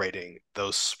celebrating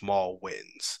those small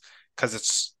wins. Because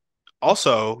it's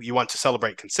also, you want to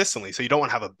celebrate consistently. So you don't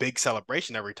want to have a big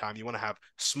celebration every time. You want to have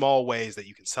small ways that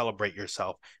you can celebrate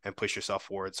yourself and push yourself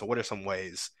forward. So, what are some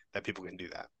ways that people can do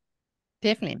that?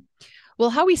 Definitely. Well,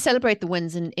 how we celebrate the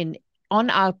wins in on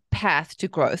our path to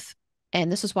growth.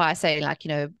 And this is why I say, like,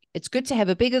 it's good to have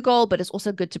a bigger goal, but it's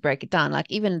also good to break it down. Like,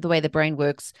 even the way the brain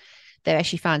works, they've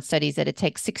actually found studies that it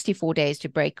takes 64 days to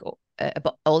break an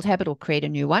old habit or create a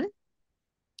new one.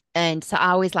 And so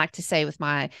I always like to say with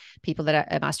my people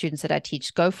my students that I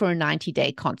teach, go for a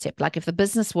 90-day concept. Like, if the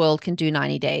business world can do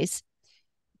 90 days,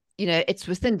 it's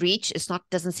within reach. It's not,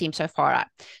 doesn't seem so far out.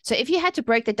 So if you had to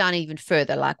break that down even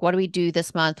further, like, what do we do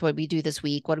this month? What do we do this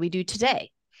week? What do we do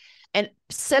today? And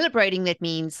celebrating that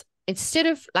means, instead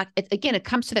of like, it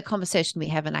comes to the conversation we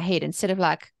have in our head. Instead of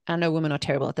like, I know women are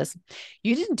terrible at this.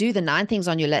 You didn't do the 9 things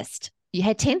on your list. You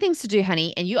had 10 things to do,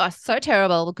 honey, and you are so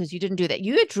terrible because you didn't do that.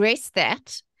 You address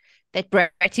that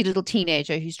bratty little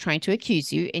teenager who's trying to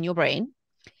accuse you in your brain.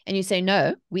 And you say,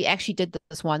 no, we actually did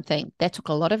this one thing. That took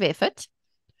a lot of effort.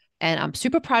 And I'm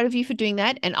super proud of you for doing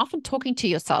that. And often talking to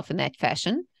yourself in that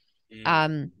fashion,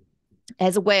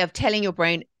 as a way of telling your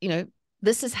brain,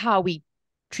 this is how we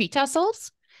treat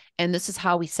ourselves and this is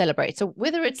how we celebrate. So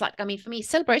whether it's like, for me,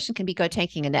 celebration can be go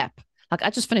taking a nap. Like, I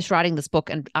just finished writing this book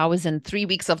and I was in 3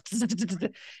 weeks of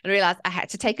and realized I had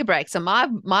to take a break. So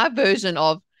my version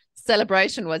of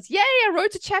celebration was, yay, I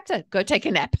wrote a chapter, go take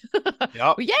a nap.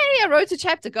 Yep. Yay, I wrote a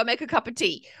chapter, go make a cup of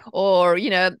tea. Or,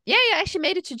 yay, I actually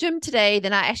made it to gym today,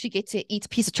 then I actually get to eat a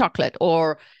piece of chocolate.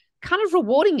 Or kind of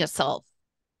rewarding yourself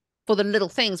for the little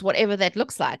things, whatever that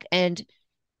looks like. And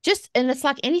it's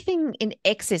like anything in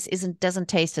excess doesn't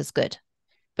taste as good.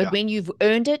 But when you've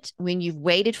earned it, when you've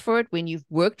waited for it, when you've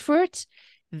worked for it,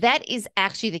 that is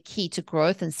actually the key to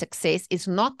growth and success. It's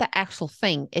not the actual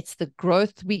thing. It's the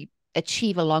growth we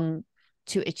achieve along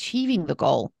to achieving the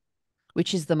goal,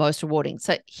 which is the most rewarding.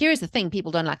 So here's the thing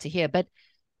people don't like to hear, but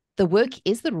the work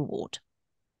is the reward.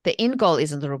 The end goal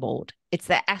isn't the reward. It's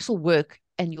the actual work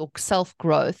and your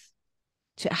self-growth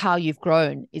to how you've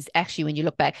grown is actually when you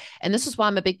look back. And this is why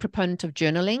I'm a big proponent of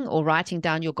journaling or writing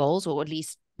down your goals, or at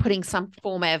least putting some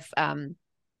form of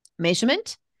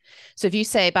measurement. So if you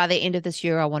say, by the end of this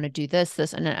year, I want to do this,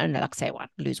 and like say, what,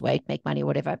 lose weight, make money,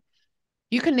 whatever,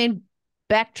 you can then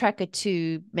backtrack it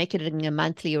to make it a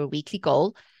monthly or a weekly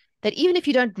goal, that even if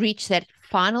you don't reach that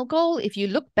final goal, if you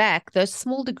look back, those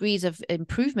small degrees of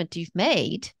improvement you've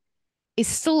made is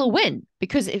still a win.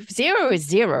 Because if 0 is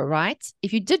 0, right?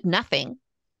 If you did nothing,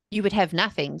 you would have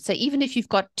nothing. So even if you've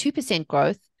got 2%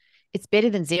 growth, it's better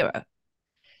than 0.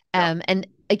 And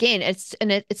again,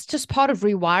 it's just part of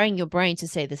rewiring your brain to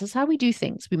say, this is how we do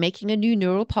things. We're making a new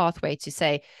neural pathway to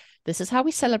say, this is how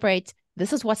we celebrate.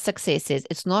 This is what success is.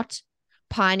 It's not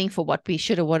pining for what we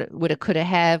should have, would have, could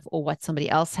have, or what somebody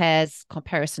else has.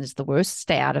 Comparison is the worst.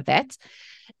 Stay out of that.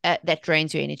 That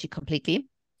drains your energy completely.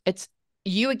 It's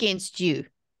you against you.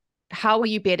 How are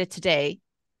you better today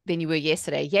than you were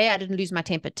yesterday? Yay, I didn't lose my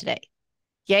temper today.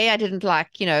 Yay, I didn't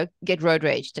get road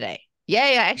rage today.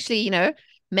 Yay, I actually,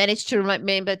 managed to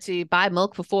remember to buy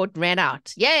milk before it ran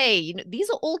out. Yay. These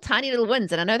are all tiny little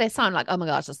wins. And I know they sound like, oh my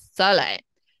gosh, it's so late.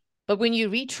 But when you're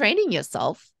retraining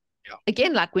yourself,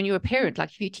 again, like when you're a parent, like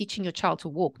if you're teaching your child to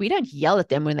walk, we don't yell at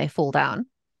them when they fall down.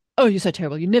 Oh, you're so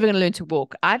terrible. You're never going to learn to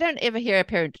walk. I don't ever hear a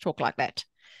parent talk like that.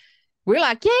 We're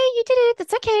like, yay, you did it.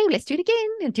 That's okay. Let's do it again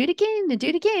and do it again and do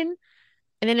it again.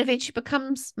 And then eventually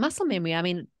becomes muscle memory. I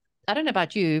mean, I don't know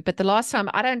about you, but the last time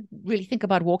I don't really think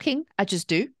about walking. I just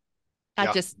do.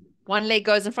 One leg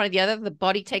goes in front of the other. The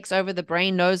body takes over, the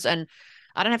brain knows, and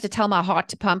I don't have to tell my heart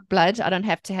to pump blood. I don't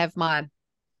have to have my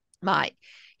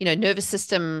nervous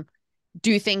system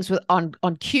do things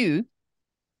on cue.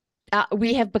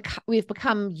 We've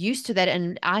become used to that,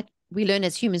 and we learn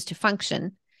as humans to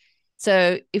function.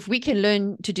 So if we can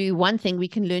learn to do one thing, we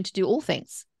can learn to do all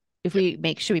things. If we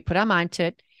make sure we put our mind to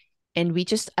it, and we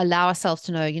just allow ourselves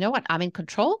to know, you know what, I'm in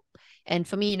control. And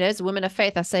for me, as a woman of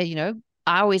faith, I say,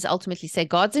 I always ultimately say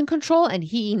God's in control and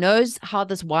he knows how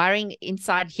this wiring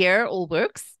inside here all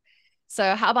works.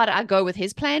 So how about I go with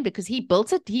his plan, because he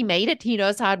built it, he made it, he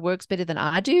knows how it works better than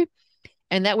I do.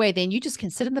 And that way, then you just can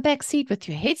sit in the back seat with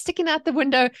your head sticking out the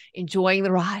window, enjoying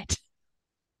the ride.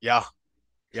 Yeah,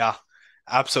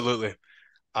 absolutely.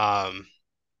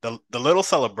 The little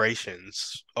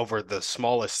celebrations over the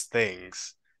smallest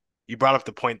things, you brought up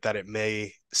the point that it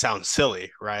may sound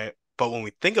silly, right? But when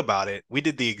we think about it, we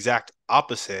did the exact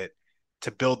opposite to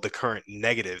build the current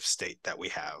negative state that we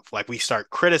have. Like we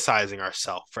start criticizing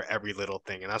ourselves for every little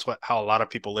thing. And that's how a lot of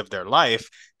people live their life.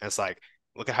 And it's like,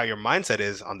 look at how your mindset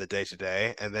is on the day to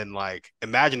day. And then like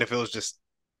imagine if it was just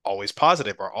always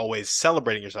positive or always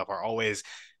celebrating yourself or always,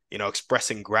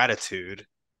 expressing gratitude.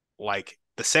 Like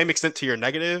the same extent to your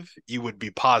negative, you would be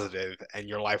positive and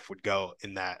your life would go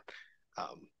in that.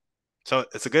 So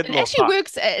it's a good It little actually thought.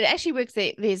 works. It actually works.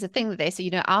 There's a thing that they say,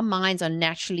 our minds are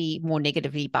naturally more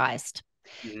negatively biased.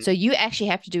 Mhm. So you actually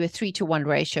have to do a 3-to-1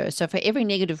 ratio. So for every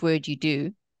negative word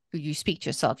you speak to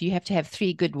yourself, you have to have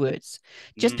 3 good words.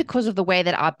 Just Mhm. because of the way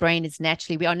that our brain is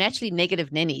we are naturally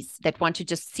negative ninnies that want to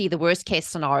just see the worst case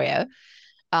scenario.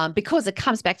 Because it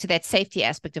comes back to that safety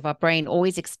aspect of our brain,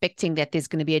 always expecting that there's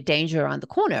going to be a danger around the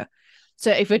corner. So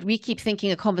if we keep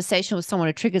thinking a conversation with someone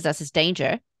who triggers us as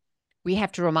danger, we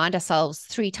have to remind ourselves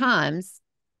 3 times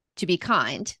to be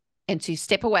kind and to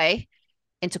step away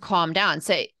and to calm down.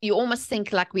 So you almost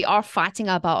think like we are fighting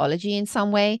our biology in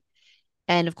some way.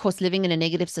 And of course, living in a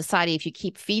negative society, if you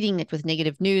keep feeding it with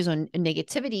negative news or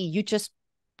negativity, you're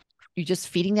just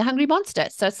feeding the hungry monster.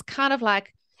 So it's kind of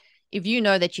like if you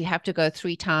know that you have to go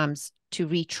 3 times to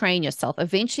retrain yourself,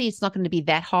 eventually it's not going to be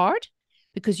that hard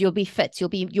because you'll be fit. You'll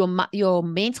be your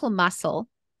mental muscle,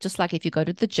 just like if you go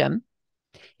to the gym.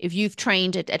 If you've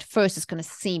trained it at first, it's going to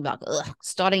seem like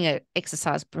starting an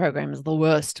exercise program is the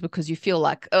worst because you feel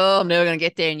like, oh, I'm never going to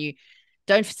get there. And you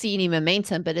don't see any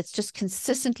momentum, but it's just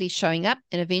consistently showing up.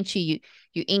 And eventually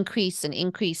you increase and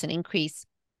increase and increase.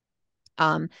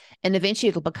 And eventually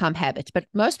it'll become habit. But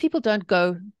most people don't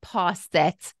go past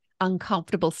that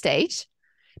uncomfortable stage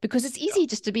because it's Yeah. easy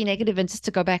just to be negative and just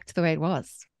to go back to the way it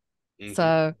was. Mhm.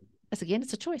 So again,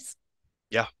 it's a choice.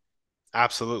 Yeah,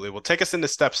 absolutely. Well, take us into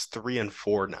steps 3 and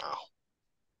 4 now.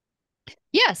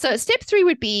 Yeah. So step 3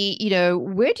 would be,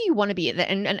 where do you want to be?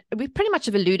 And we pretty much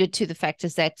have alluded to the fact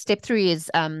is that step 3 is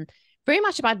very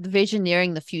much about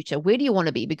visioneering the future. Where do you want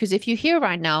to be? Because if you're here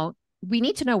right now, we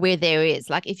need to know where there is.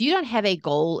 Like if you don't have a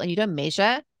goal and you don't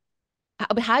measure,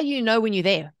 how do you know when you're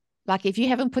there? Like if you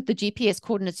haven't put the GPS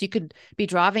coordinates, you could be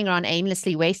driving around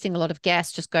aimlessly, wasting a lot of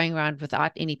gas, just going around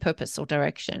without any purpose or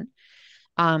direction.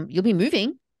 You'll be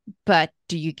moving, but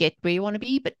do you get where you want to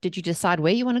be? But did you decide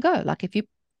where you want to go? Like if you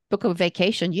book a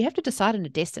vacation, you have to decide on a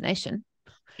destination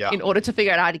Yeah. in order to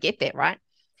figure out how to get there, right?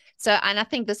 So, and I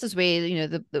think this is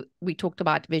where, we talked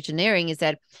about visioneering is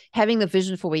that having the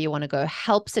vision for where you want to go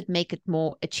helps it make it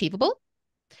more achievable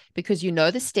because you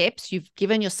know the steps, you've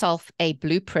given yourself a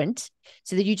blueprint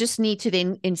so that you just need to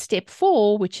then in step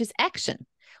 4, which is action.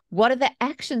 What are the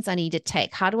actions I need to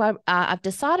take? How do I've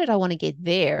decided I want to get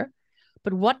there,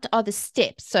 but what are the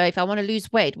steps? So if I want to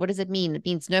lose weight, what does it mean? It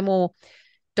means no more,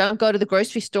 don't go to the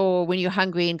grocery store when you're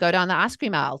hungry and go down the ice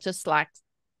cream aisle. Just like,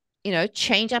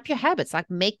 change up your habits, like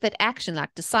make that action,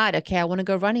 like decide, okay, I want to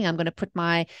go running. I'm going to put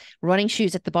my running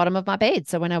shoes at the bottom of my bed.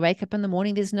 So when I wake up in the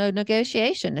morning, there's no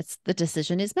negotiation. It's the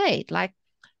decision is made. Like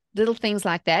little things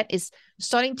like that is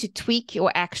starting to tweak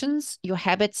your actions, your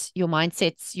habits, your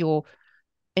mindsets,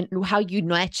 and how you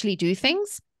naturally do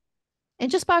things.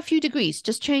 And just by a few degrees,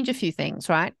 just change a few things,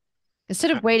 right? Instead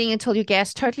of waiting until your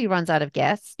gas totally runs out of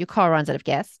gas, your car runs out of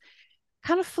gas,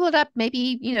 kind of fill it up,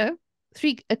 maybe,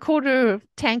 a quarter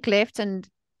tank left and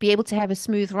be able to have a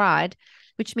smooth ride,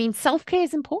 which means self-care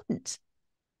is important.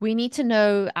 We need to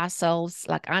know ourselves.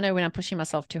 Like I know when I'm pushing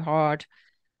myself too hard,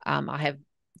 I have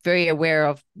very aware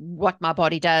of what my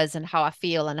body does and how I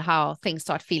feel and how things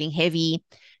start feeling heavy.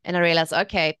 And I realize,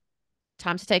 okay,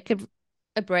 time to take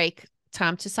a break,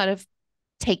 time to sort of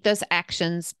take those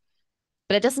actions,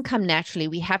 but it doesn't come naturally.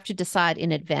 We have to decide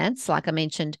in advance. Like I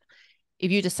mentioned,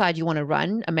 if you decide you want to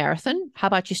run a marathon, how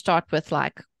about you start with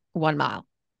like 1 mile?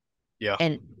 Yeah.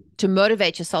 And to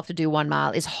motivate yourself to do 1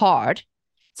 mile is hard.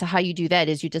 So how you do that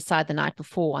is you decide the night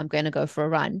before, I'm going to go for a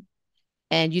run.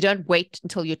 And you don't wait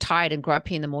until you're tired and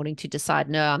grumpy in the morning to decide,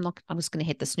 no, I'm just going to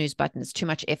hit the snooze button. It's too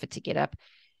much effort to get up.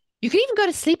 You can even go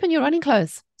to sleep in your running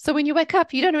clothes. So when you wake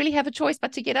up, you don't really have a choice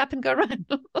but to get up and go run.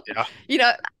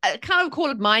 Yeah. I kind of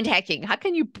call it mind hacking. How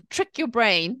can you trick your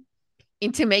brain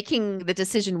into making the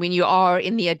decision when you are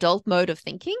in the adult mode of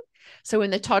thinking? So when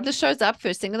the toddler shows up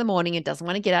first thing in the morning and doesn't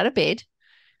want to get out of bed,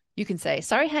 you can say,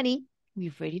 sorry, honey,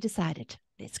 we've already decided.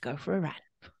 Let's go for a run.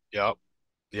 Yep.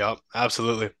 Yep.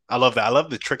 Absolutely. I love that. I love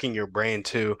the tricking your brain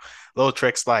too. Little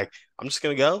tricks like I'm just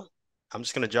gonna go. I'm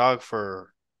just gonna jog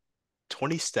for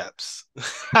 20 steps.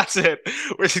 That's it.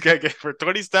 We're just gonna get for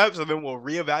 20 steps and then we'll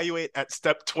reevaluate at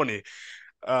step 20.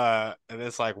 And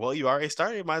it's like, well, you already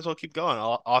started, you might as well keep going.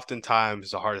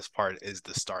 Oftentimes the hardest part is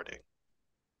the starting.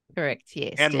 Correct.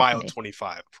 Yes, And mile definitely.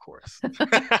 25, of course.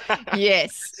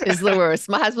 Yes, is the worst.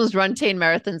 My husband's run 10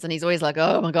 marathons and he's always like,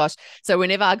 oh my gosh. So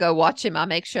whenever I go watch him, I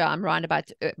make sure I'm right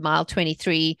about mile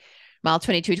 23, mile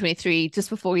 22, 23, just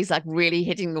before he's like really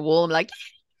hitting the wall. I'm like,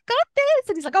 got this.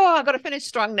 And he's like, oh, I got to finish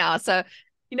strong now. So,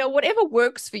 whatever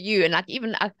works for you. And like,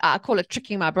 even I call it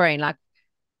tricking my brain. Like,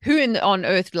 who on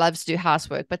earth loves to do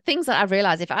housework? But things that I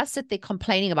realize, if I sit there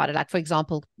complaining about it, like, for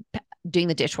example, doing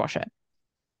the dishwasher,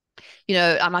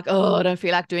 I'm like, oh, I don't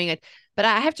feel like doing it. But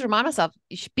I have to remind myself,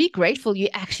 you should be grateful you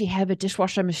actually have a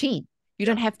dishwasher machine. You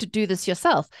don't have to do this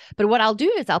yourself. But what I'll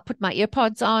do is I'll put my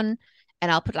earpods on and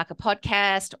I'll put like a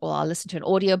podcast or I'll listen to an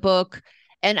audiobook,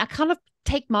 and I kind of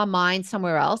take my mind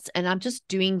somewhere else and I'm just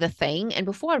doing the thing. And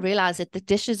before I realize it, the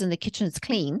dishes in the kitchen is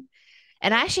clean.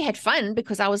 And I actually had fun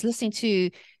because I was listening to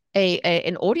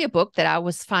an audiobook that I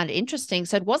was find interesting.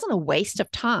 So it wasn't a waste of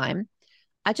time.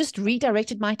 I just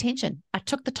redirected my attention. I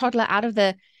took the toddler out of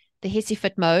the hissy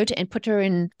fit mode and put her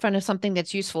in front of something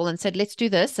that's useful and said, let's do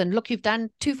this. And look, you've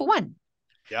done 2 for 1.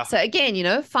 Yeah. So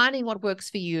again, finding what works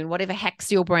for you and whatever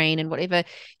hacks your brain and whatever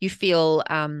you feel,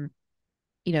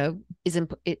 is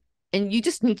important. And you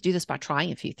just need to do this by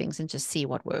trying a few things and just see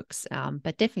what works.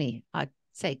 But definitely, I'd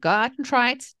say go out and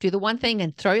try it, do the one thing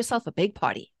and throw yourself a big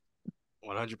party.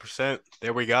 100%.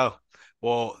 There we go.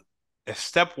 Well, if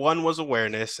step 1 was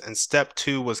awareness and step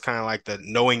 2 was kind of like the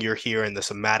knowing you're here and the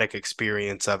somatic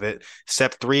experience of it,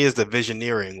 step 3 is the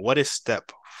visioneering. What is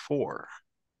step 4?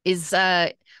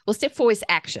 Step 4 is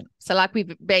action. So like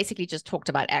we've basically just talked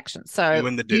about action. So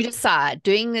you decide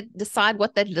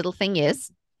what that little thing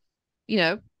is,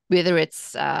 whether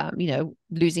it's,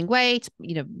 losing weight,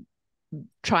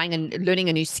 trying and learning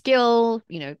a new skill,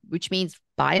 which means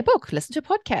buy a book, listen to a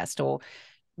podcast, or,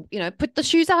 put the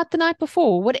shoes out the night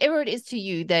before, whatever it is to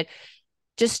you, that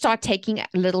just start taking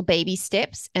little baby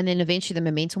steps. And then eventually the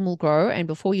momentum will grow. And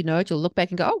before you know it, you'll look back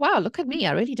and go, oh, wow, look at me.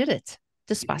 I really did it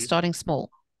just by starting small.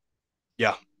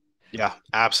 Yeah. Yeah,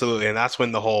 absolutely. And that's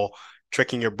when the whole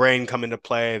tricking your brain come into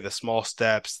play, the small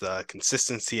steps, the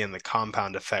consistency and the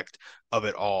compound effect of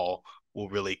it all will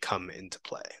really come into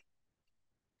play.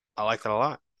 I like that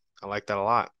a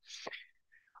lot.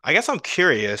 I guess I'm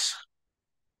curious,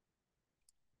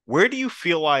 what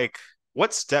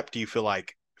step do you feel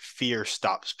like fear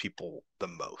stops people the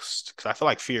most? Because I feel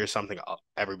like fear is something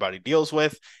everybody deals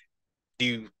with. Do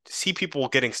you see people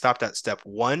getting stopped at step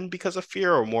 1 because of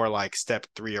fear, or more like step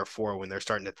 3 or 4 when they're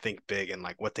starting to think big and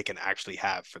like what they can actually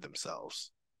have for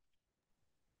themselves?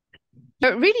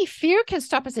 But really, fear can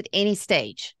stop us at any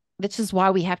stage. This is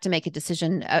why we have to make a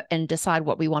decision and decide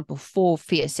what we want before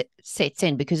fear sets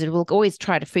in, because it will always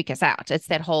try to freak us out. It's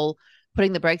that whole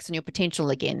putting the brakes on your potential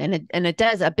again. And it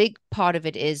does. A big part of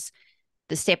it is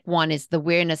the step 1 is the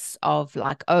awareness of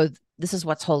like, oh, this is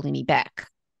what's holding me back.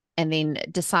 And then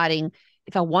deciding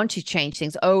if I want to change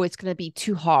things, oh, it's going to be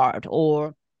too hard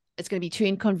or it's going to be too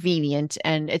inconvenient.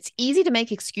 And it's easy to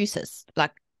make excuses.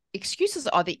 Like excuses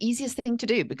are the easiest thing to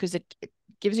do because it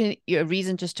gives you a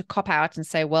reason just to cop out and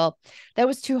say, well, that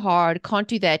was too hard. Can't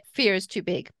do that. Fear is too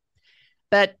big.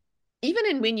 But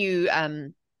even when you,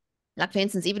 like for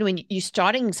instance, even when you're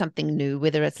starting something new,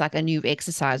 whether it's like a new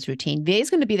exercise routine, there's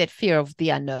going to be that fear of the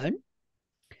unknown.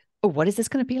 Oh, what is this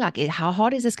going to be like? How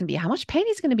hard is this going to be? How much pain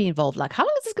is going to be involved? Like, how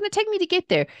long is this going to take me to get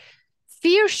there?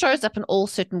 Fear shows up in all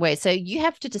certain ways. So you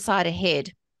have to decide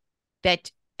ahead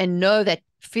and know that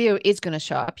fear is going to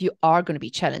show up. You are going to be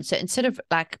challenged. So instead of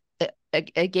like,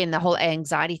 again, the whole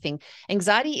anxiety thing,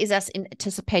 anxiety is us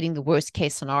anticipating the worst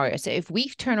case scenario. So if we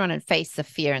turn around and face the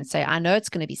fear and say, I know it's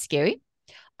going to be scary.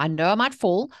 I know I might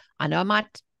fall. I know I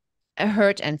might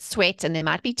hurt and sweat and there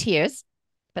might be tears.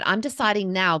 But I'm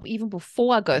deciding now, even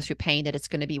before I go through pain, that it's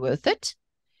going to be worth it.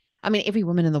 I mean, every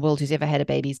woman in the world who's ever had a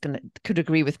baby could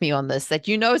agree with me on this, that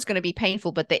it's going to be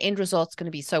painful, but the end result's going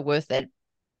to be so worth it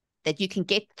that you can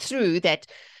get through that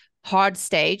hard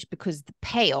stage because the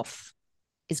payoff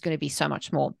is going to be so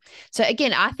much more. So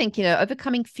again, I think,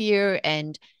 overcoming fear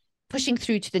and pushing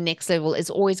through to the next level is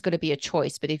always going to be a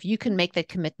choice. But if you can make that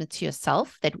commitment to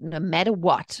yourself, that no matter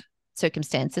what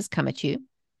circumstances come at you,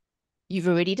 you've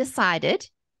already decided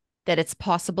that it's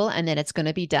possible and that it's going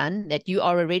to be done, that you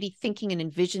are already thinking and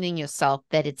envisioning yourself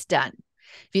that it's done.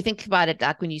 If you think about it,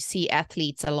 like when you see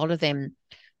athletes, a lot of them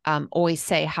always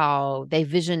say how they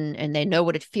vision and they know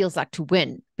what it feels like to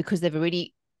win because they've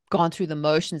already gone through the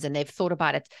motions and they've thought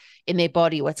about it in their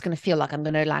body, what it's going to feel like. I'm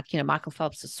going to, Michael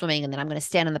Phelps is swimming and then I'm going to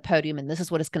stand on the podium and this is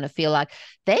what it's going to feel like.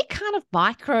 They kind of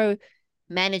micro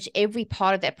manage every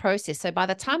part of that process. So by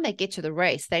the time they get to the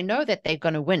race, they know that they're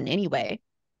going to win anyway,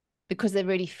 because they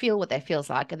really feel what that feels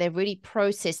like and they've really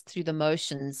processed through the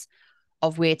motions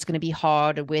of where it's going to be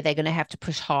hard or where they're going to have to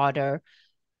push harder.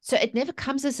 So it never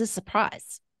comes as a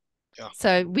surprise. Yeah.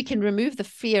 So we can remove the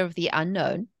fear of the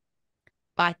unknown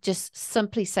by just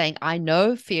simply saying, I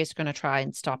know fear is going to try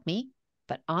and stop me,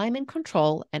 but I'm in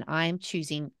control and I'm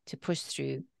choosing to push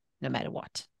through no matter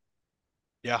what.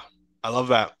 Yeah, I love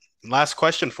that. Last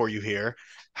question for you here.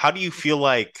 How do you feel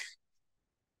like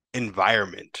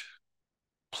environment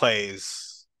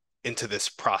plays into this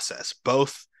process?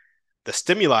 Both the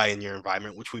stimuli in your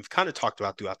environment, which we've kind of talked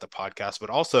about throughout the podcast, but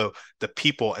also the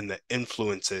people and the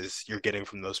influences you're getting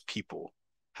from those people.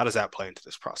 How does that play into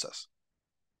this process?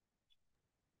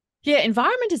 Yeah,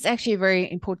 environment is actually a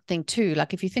very important thing too.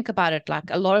 Like if you think about it,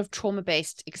 like a lot of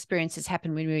trauma-based experiences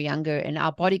happen when we were younger and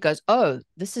our body goes, oh,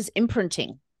 this is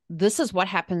imprinting. This is what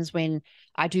happens when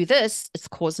I do this. It's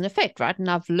cause and effect, right? And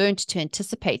I've learned to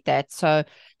anticipate that. So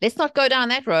let's not go down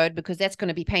that road because that's going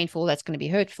to be painful. That's going to be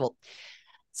hurtful.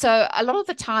 So a lot of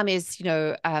the time is,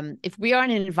 if we are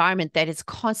in an environment that is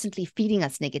constantly feeding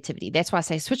us negativity, that's why I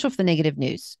say switch off the negative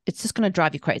news. It's just going to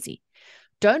drive you crazy.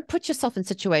 Don't put yourself in a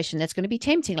situation that's going to be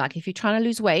tempting. Like if you're trying to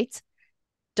lose weight,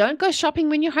 don't go shopping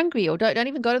when you're hungry, or don't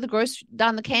even go to the grocery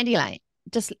down the candy lane.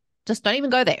 Just don't even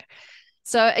go there.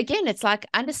 So again, it's like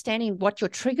understanding what your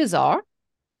triggers are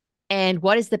and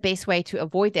what is the best way to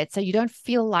avoid that, so you don't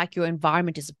feel like your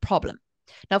environment is a problem.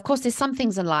 Now, of course, there's some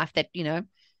things in life that,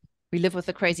 we live with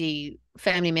a crazy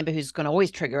family member who's going to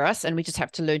always trigger us, and we just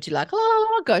have to learn to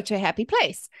go to a happy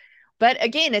place. But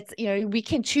again, it's, we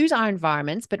can choose our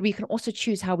environments, but we can also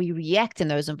choose how we react in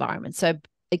those environments. So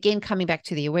again, coming back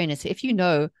to the awareness, if you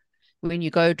know when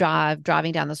you go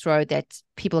driving down this road that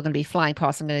people are going to be flying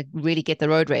past and going to really get the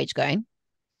road rage going,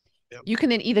 yep, you can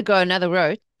then either go another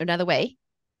way,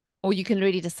 or you can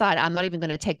really decide, I'm not even going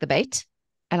to take the bait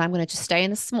and I'm going to just stay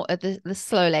in the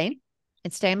slow lane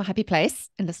and stay in my happy place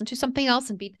and listen to something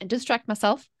else and distract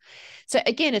myself. So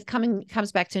again, it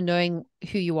comes back to knowing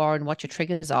who you are and what your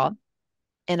triggers are,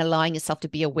 and allowing yourself to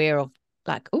be aware of,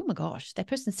 like, oh my gosh, that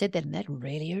person said that and that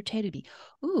really irritated me.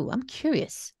 Ooh, I'm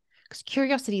curious. Because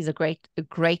curiosity is a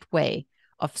great way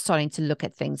of starting to look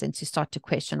at things and to start to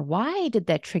question, why did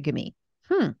that trigger me?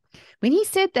 When he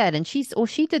said that and she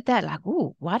did that, like,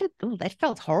 that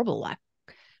felt horrible. Like,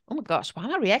 oh my gosh, why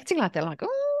am I reacting like that? Like,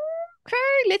 oh,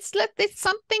 okay,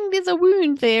 there's a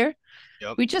wound there.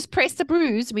 Yep. We just pressed a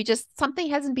bruise. Something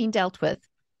hasn't been dealt with.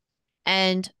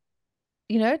 And,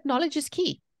 knowledge is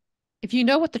key. If you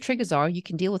know what the triggers are, you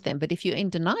can deal with them. But if you're in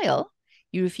denial,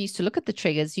 you refuse to look at the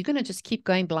triggers, you're going to just keep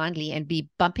going blindly and be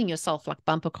bumping yourself like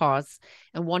bumper cars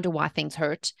and wonder why things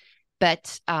hurt.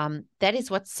 But that is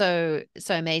what's so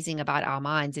amazing about our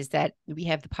minds, is that we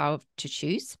have the power to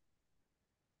choose,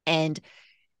 and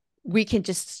we can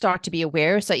just start to be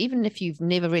aware. So even if you've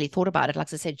never really thought about it,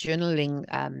 like I said, journaling,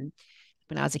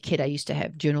 when I was a kid, I used to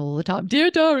have journal all the time.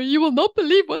 Dear diary, you will not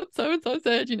believe what so-and-so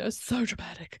said, so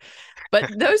dramatic.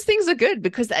 But those things are good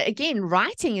because, again,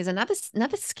 writing is another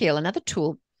skill, another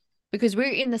tool, because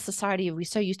we're in the society, we're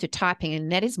so used to typing,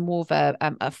 and that is more of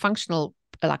a functional,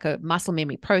 like a muscle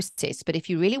memory process. But if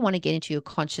you really want to get into your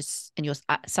conscious and your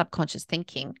subconscious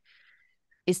thinking,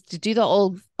 is to do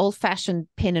the old-fashioned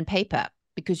pen and paper,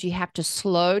 because you have to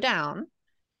slow down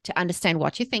to understand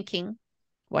what you're thinking,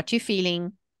 what you're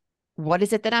feeling, what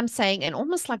is it that I'm saying, and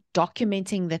almost like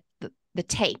documenting the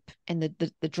tape and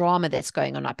the drama that's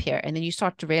going on up here. And then you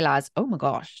start to realize, oh my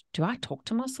gosh, do I talk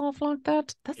to myself like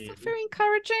that? That's not very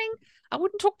encouraging. I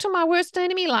wouldn't talk to my worst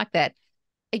enemy like that.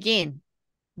 Again,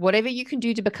 whatever you can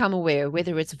do to become aware,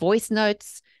 whether it's voice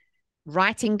notes,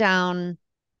 writing down,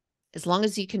 as long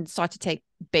as you can start to take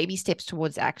baby steps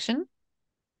towards action,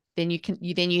 then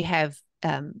you have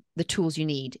the tools you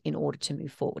need in order to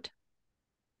move forward.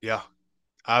 Yeah,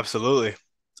 absolutely.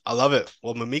 I love it.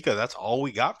 Well, Mimika, that's all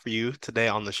we got for you today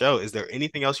on the show. Is there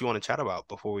anything else you want to chat about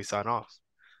before we sign off?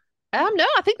 No,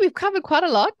 I think we've covered quite a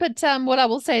lot, but what I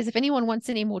will say is if anyone wants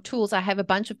any more tools, I have a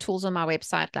bunch of tools on my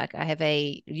website. Like I have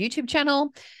a YouTube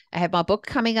channel, I have my book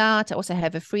coming out, I also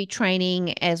have a free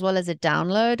training as well as a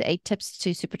download, 8 tips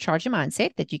to supercharge your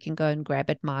mindset, that you can go and grab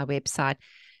at my website,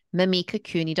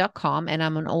 mimikacooney.com, and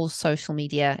I'm on all social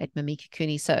media at Mimika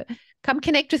Cooney. So come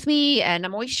connect with me, and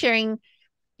I'm always sharing,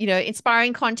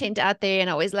 inspiring content out there, and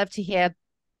I always love to hear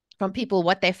from people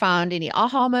what they found, any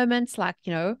aha moments, like,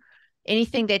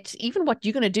 anything that, even what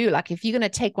you're going to do, like if you're going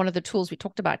to take one of the tools we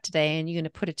talked about today and you're going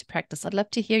to put it to practice, I'd love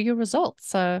to hear your results.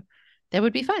 So that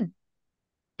would be fun.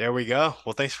 There we go.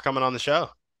 Well, thanks for coming on the show.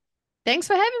 Thanks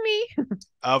for having me.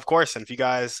 Of course. And if you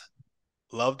guys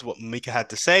loved what Mimika had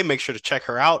to say, make sure to check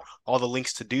her out. All the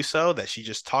links to do so that she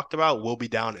just talked about will be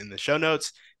down in the show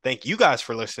notes. Thank you guys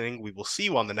for listening. We will see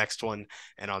you on the next one.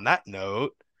 And on that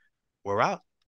note, we're out.